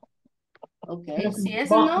Zacatecoluca. Okay, si es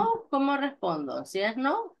no, ¿cómo respondo? Si es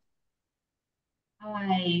no.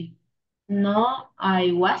 No,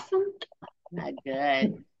 I wasn't. Ah,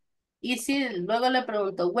 good. Y si luego le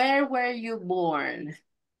pregunto, where were you born?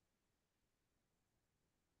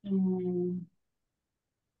 I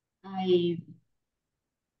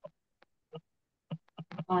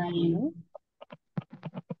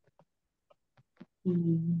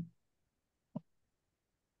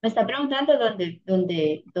me está preguntando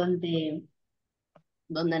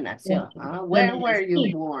 ¿Dónde nació? Where were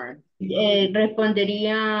you born?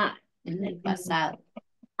 Respondería en el pasado.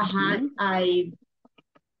 Ajá, I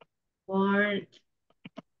born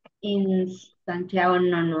in Santiago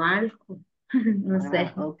Nonualco. No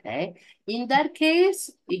sé. Okay. In that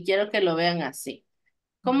case, y quiero que lo vean así.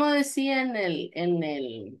 ¿Cómo decía en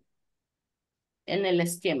el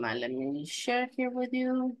esquema? Let me share here with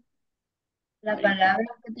you. La palabra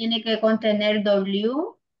que tiene que contener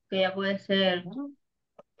W, que ya puede ser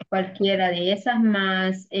cualquiera de esas,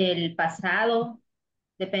 más el pasado,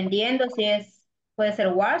 dependiendo si puede ser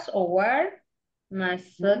was o were, más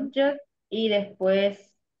subject, y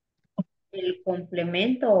después el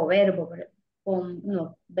complemento o verbo,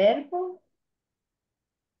 verbo.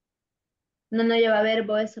 No lleva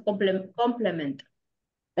verbo, es complemento.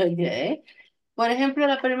 Okay. Por ejemplo,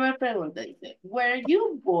 la primera pregunta dice, were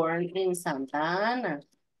you born in Santa Ana?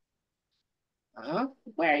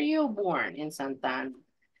 Were you born in Santa Ana?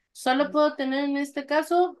 Solo puedo tener en este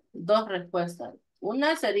caso dos respuestas.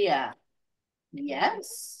 Una sería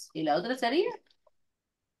yes y la otra sería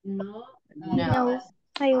no. No.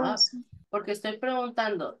 I wasn't. Porque estoy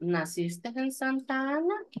preguntando, ¿naciste en Santa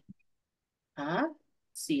Ana?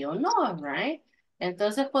 Sí o no, right?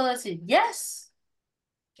 Entonces puedo decir yes.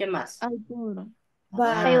 ¿Qué más? I born.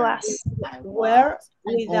 I was. I Were was.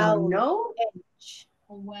 without Oh, no. H.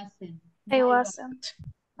 I wasn't.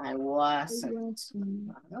 I wasn't.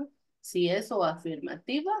 Si es o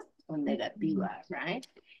afirmativa o negativa, right?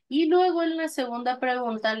 Y luego en la segunda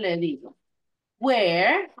pregunta le digo,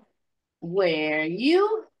 where were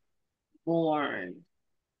you born?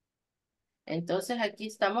 Entonces aquí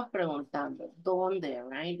estamos preguntando, ¿dónde,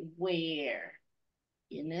 right? Where.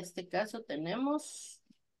 Y en este caso tenemos,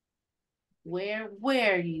 where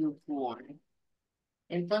were you born?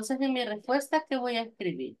 Entonces en mi respuesta, ¿qué voy a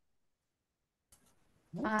escribir?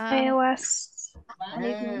 I was.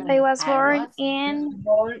 I was born in.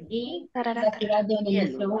 la ciudad de donde Y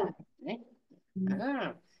el nació. lugar, ¿eh?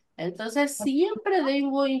 Entonces siempre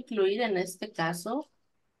debo incluir en este caso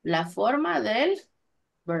la forma del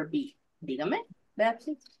verb be. Dígame,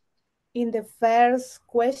 Betsy. In the first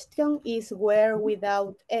question is where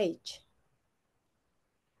without H.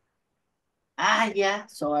 Yeah,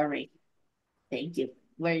 sorry. Thank you.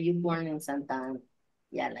 Were you born in Santa Ana?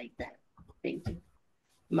 Yeah, like that. Thank you.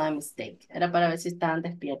 My mistake. Era para ver si estaban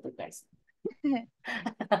despiertos, guys.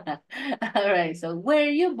 All right, so were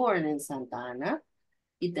you born in Santa Ana?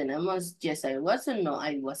 Y tenemos yes, I wasn't, no,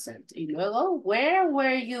 I wasn't. Y luego, where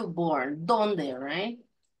were you born? ¿Dónde, right?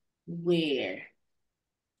 Where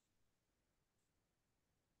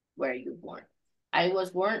were you born? I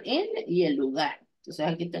was born in y el lugar. Entonces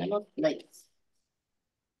aquí tenemos place.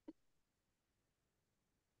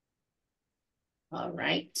 All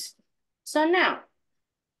right. So now,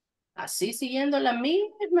 así siguiendo la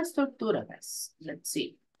misma estructura, guys. Let's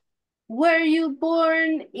see. Were you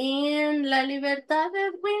born in La Libertad,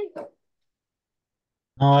 Edwin?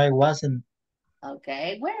 No, I wasn't.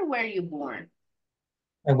 Okay, where were you born?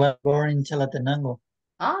 I was born in Chalatenango.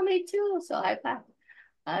 Oh, me too, so I passed.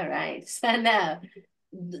 All right, so now,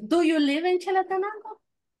 do you live in Chalatenango?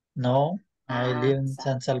 No, I live in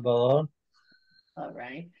San Salvador. All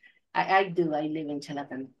right. I do. I live in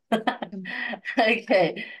Chalatan.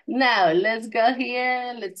 Okay. Now let's go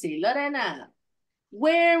here. Let's see. Lorena,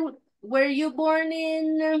 where were you born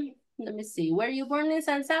in? Let me see. Were you born in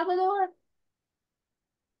San Salvador?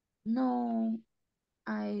 No,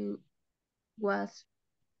 I was.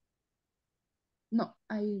 No,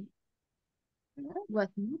 I was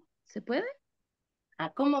not. ¿Se puede?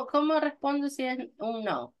 ¿Cómo respondo si es un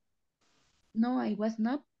no? No, I was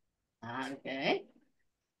not. Okay.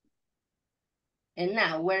 And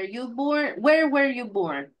now, were you born? Where were you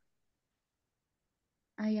born?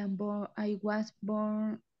 I was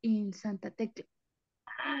born in Santa Tecla.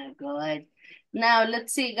 Good. Now,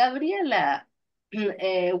 let's see, Gabriela.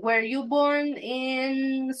 Were you born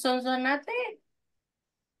in Sonsonate?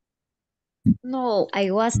 No,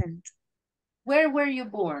 I wasn't. Where were you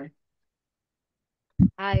born?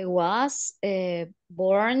 I was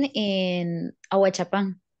born in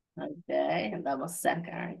Ahuachapán. Okay, andamos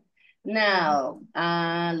cerca. Right? Now,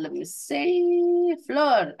 let me see.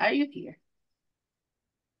 Flor, are you here?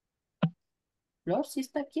 Flor, ¿sí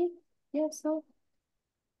está aquí? Yes, no.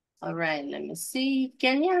 All right, let me see.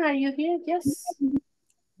 Kenya, are you here? Yes.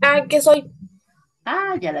 ¿Qué soy?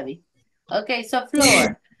 Ya la vi. Okay, so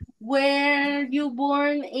Flor, were you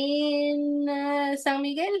born in San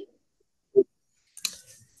Miguel?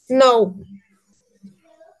 No.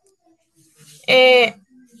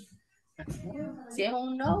 Si es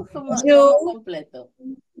un no, ¿cómo completo?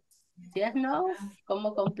 Si es no,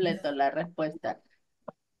 ¿cómo completo la respuesta?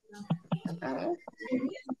 Ajá.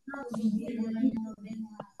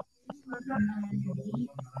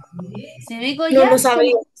 Si digo No lo yes,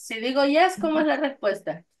 sabía. si digo yes, ¿cómo es la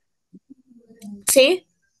respuesta? Sí.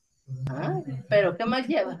 Pero ¿qué más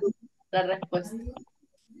lleva la respuesta?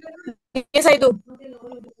 Yes, I do.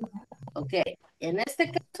 Ok, en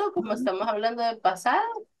este caso, como estamos hablando de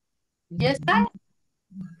pasado, yes, I,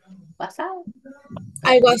 pasado.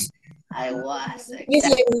 I was. I was, Yes, I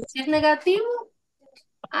exacto. was. Si es negativo,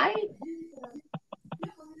 I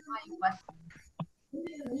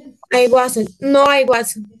wasn't. No, I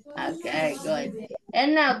wasn't. Okay, good.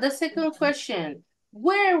 And now the second question.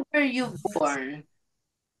 Where were you born?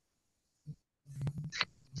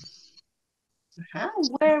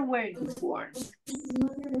 Where were you born?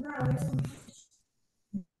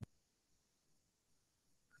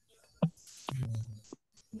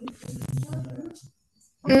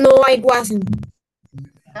 No, I wasn't.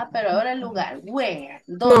 Pero ahora el lugar. Where?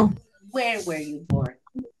 ¿Dónde? No. Where were you born?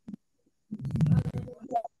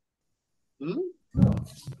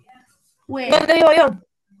 Where? ¿Dónde vivo yo?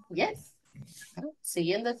 Yes.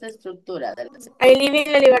 Siguiendo esta estructura. De I live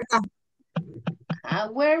in La Libertad.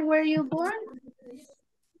 Where were you born?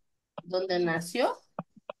 ¿Dónde nació?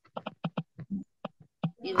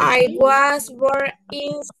 I was born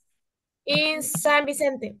in San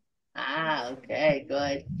Vicente. Okay,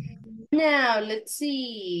 good. Now, let's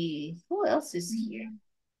see. Who else is here?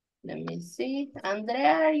 Let me see.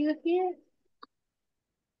 Andrea, are you here?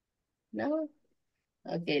 No?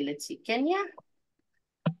 Okay, let's see. Kenya?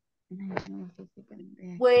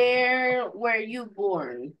 Where were you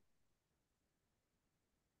born?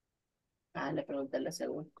 Le pregunté la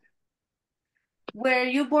segunda. Were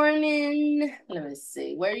you born in, let me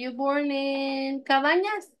see, were you born in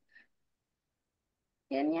Cabañas?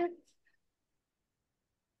 Kenya?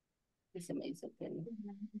 Se me hizo Kenya.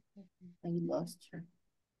 I lost her.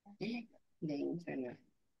 The internet.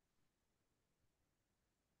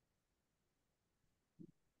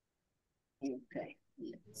 Okay,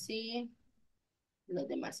 let's see. Los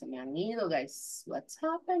demás se me han ido, guys. What's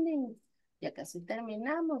happening? Ya casi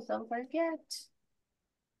terminamos, don't forget.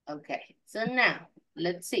 Okay, so now,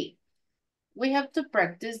 let's see. We have to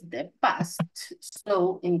practice the past.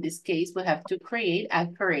 So in this case, we have to create a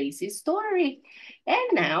crazy story.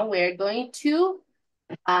 And now we're going to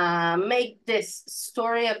make this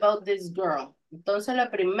story about this girl. Entonces, lo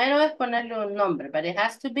primero es ponerle un nombre, but it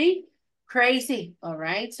has to be crazy, all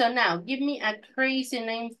right? So now, give me a crazy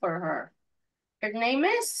name for her. Her name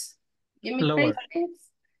is? Give me Lower. crazy names.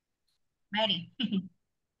 Mary.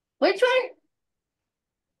 Which one?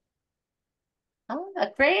 Oh, a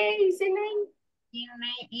crazy name? Your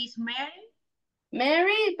name is Mary?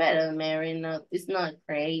 Mary? But Mary, no, it's not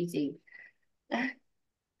crazy.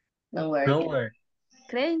 Don't worry. Lower.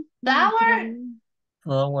 Flower?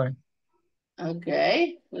 Lower.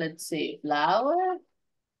 Okay, let's see. Flower.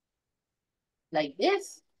 Like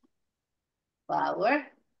this. Flower.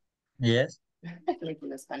 Yes. Like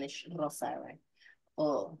in Spanish, rosa, right?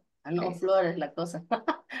 Oh, I know flor es la cosa.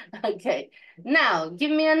 Okay, now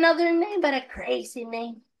give me another name, but a crazy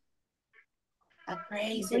name. A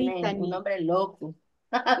crazy name, un nombre loco.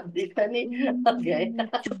 Brittany, okay.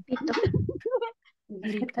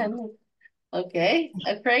 Brittany. Okay,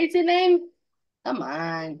 a crazy name? Come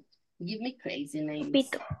on, give me crazy names.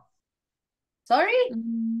 Chupito. Sorry?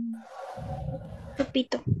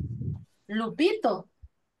 Chupito. Lupito.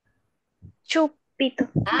 Chupito.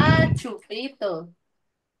 Ah, Chupito.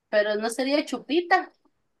 Pero no sería Chupita.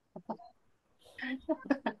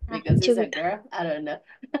 Because it's a girl. I don't know.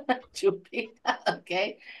 Chupita,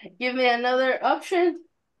 okay. Give me another option.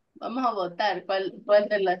 Vamos a votar. ¿Cuál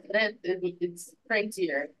de las tres it's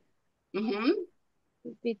crazier?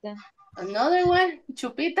 Chupita. Another one?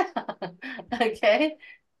 Chupita. Okay.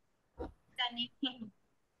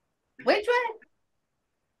 Which one?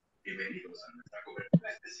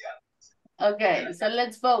 Okay, so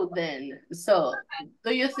let's vote then. So,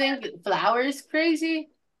 do you think flower is crazy?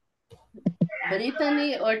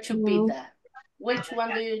 Brittany or Chupita? Which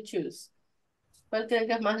one do you choose? ¿Cuál creen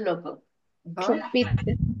que es más loco?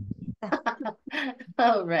 Chupita.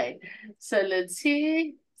 All right, so let's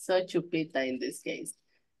see. So Chupita in this case.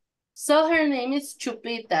 So her name is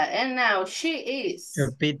Chupita, and now she is.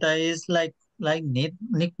 Chupita is like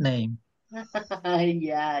nickname.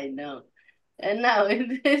 Yeah, I know. And now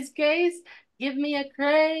in this case, give me a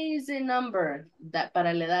crazy number that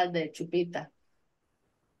para la edad de Chupita.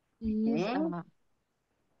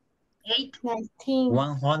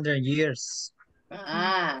 100 years.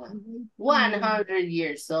 100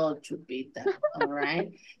 years old, Chupita. All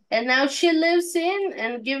right. And now she lives in,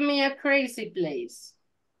 and give me a crazy place.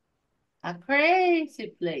 A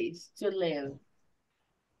crazy place to live.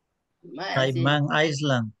 Cayman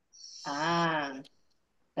Island.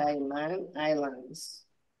 Cayman Islands.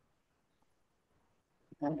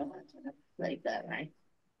 Like that, right?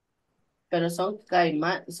 Pero son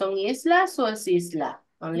Cayman, son islas o es isla?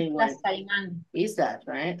 Only one. Cayman. Islas,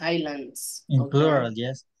 right? Islands. In plural,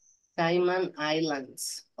 yes. Cayman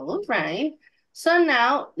Islands. All right. So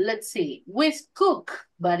now, let's see. With cook,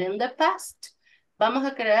 but in the past. Vamos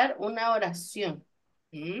a crear una oración.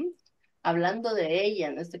 Hablando de ella,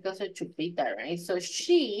 en este caso Chupita, right? So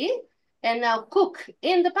she, and now cook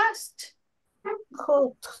in the past.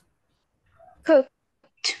 Cooked.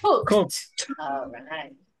 All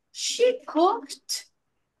right. She cooked.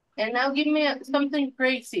 And now give me something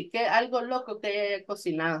crazy, algo loco que haya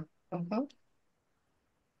cocinado.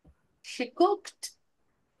 She cooked.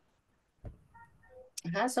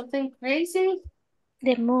 Something crazy.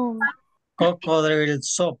 The moon. Crocodile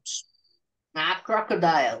soups.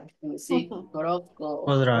 Crocodile. Let me see.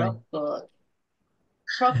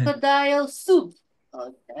 Crocodile soup.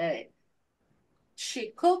 Okay.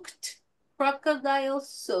 She cooked crocodile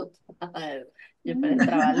soup. You parece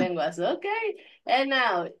trabalenguas. Okay. And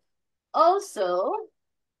now, also,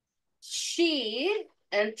 she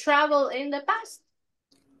and travel in the past.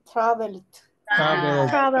 Traveled.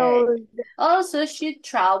 Okay. Also, she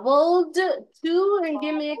traveled to, and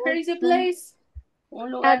give me a crazy place. Un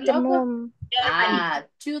lugar At the loco. moon.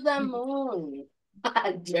 To the moon.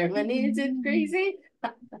 Germany, is it crazy?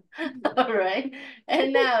 All right.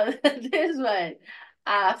 And now, this one.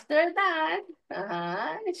 After that,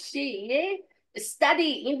 she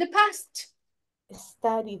studied in the past.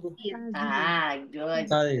 Studied. Good.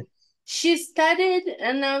 Studied. She studied,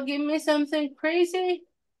 and now give me something crazy.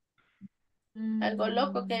 Algo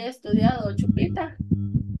loco que haya estudiado, Chupita.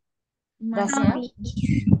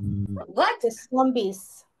 What? The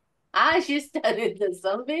zombies. She studied the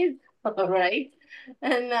zombies. All right.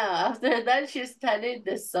 And now, after that, she studied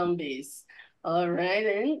the zombies. All right.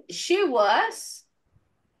 And she was,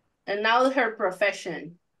 and now her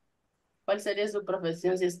profession. ¿Cuál sería su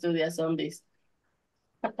profesión si estudia zombies?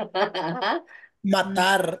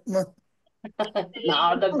 Matar.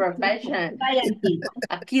 No, the profession. Scientist.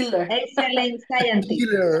 A killer. Excellent scientist.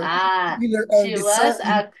 Killer She of the was sun.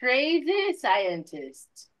 a crazy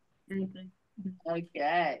scientist.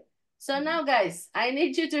 Okay. So now, guys, I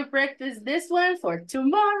need you to practice this one for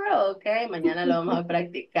tomorrow, okay? Mañana lo vamos a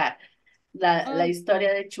practicar. La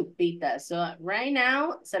historia de Chupita. So, right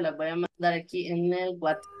now, se la voy a mandar aquí en el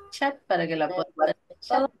WhatsApp para que la puedan ver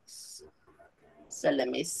todos. So, let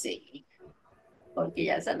me see. Porque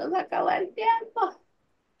ya se nos acabó el tiempo.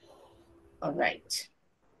 All right.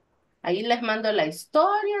 Ahí les mando la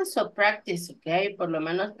historia, so practice, okay? Por lo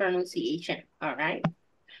menos pronunciation, all right?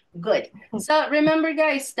 Good. So remember,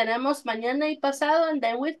 guys, tenemos mañana y pasado, and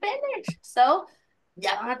then we finish. So,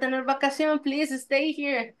 ya van a tener vacación, please stay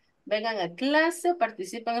here. Vengan a clase,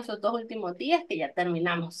 participen esos 2 últimos días que ya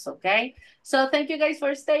terminamos, okay? So, thank you guys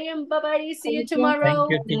for staying. Bye-bye. See you Thank tomorrow.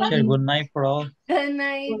 you, teacher. Good night for all. Good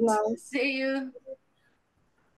night. Good night. See you.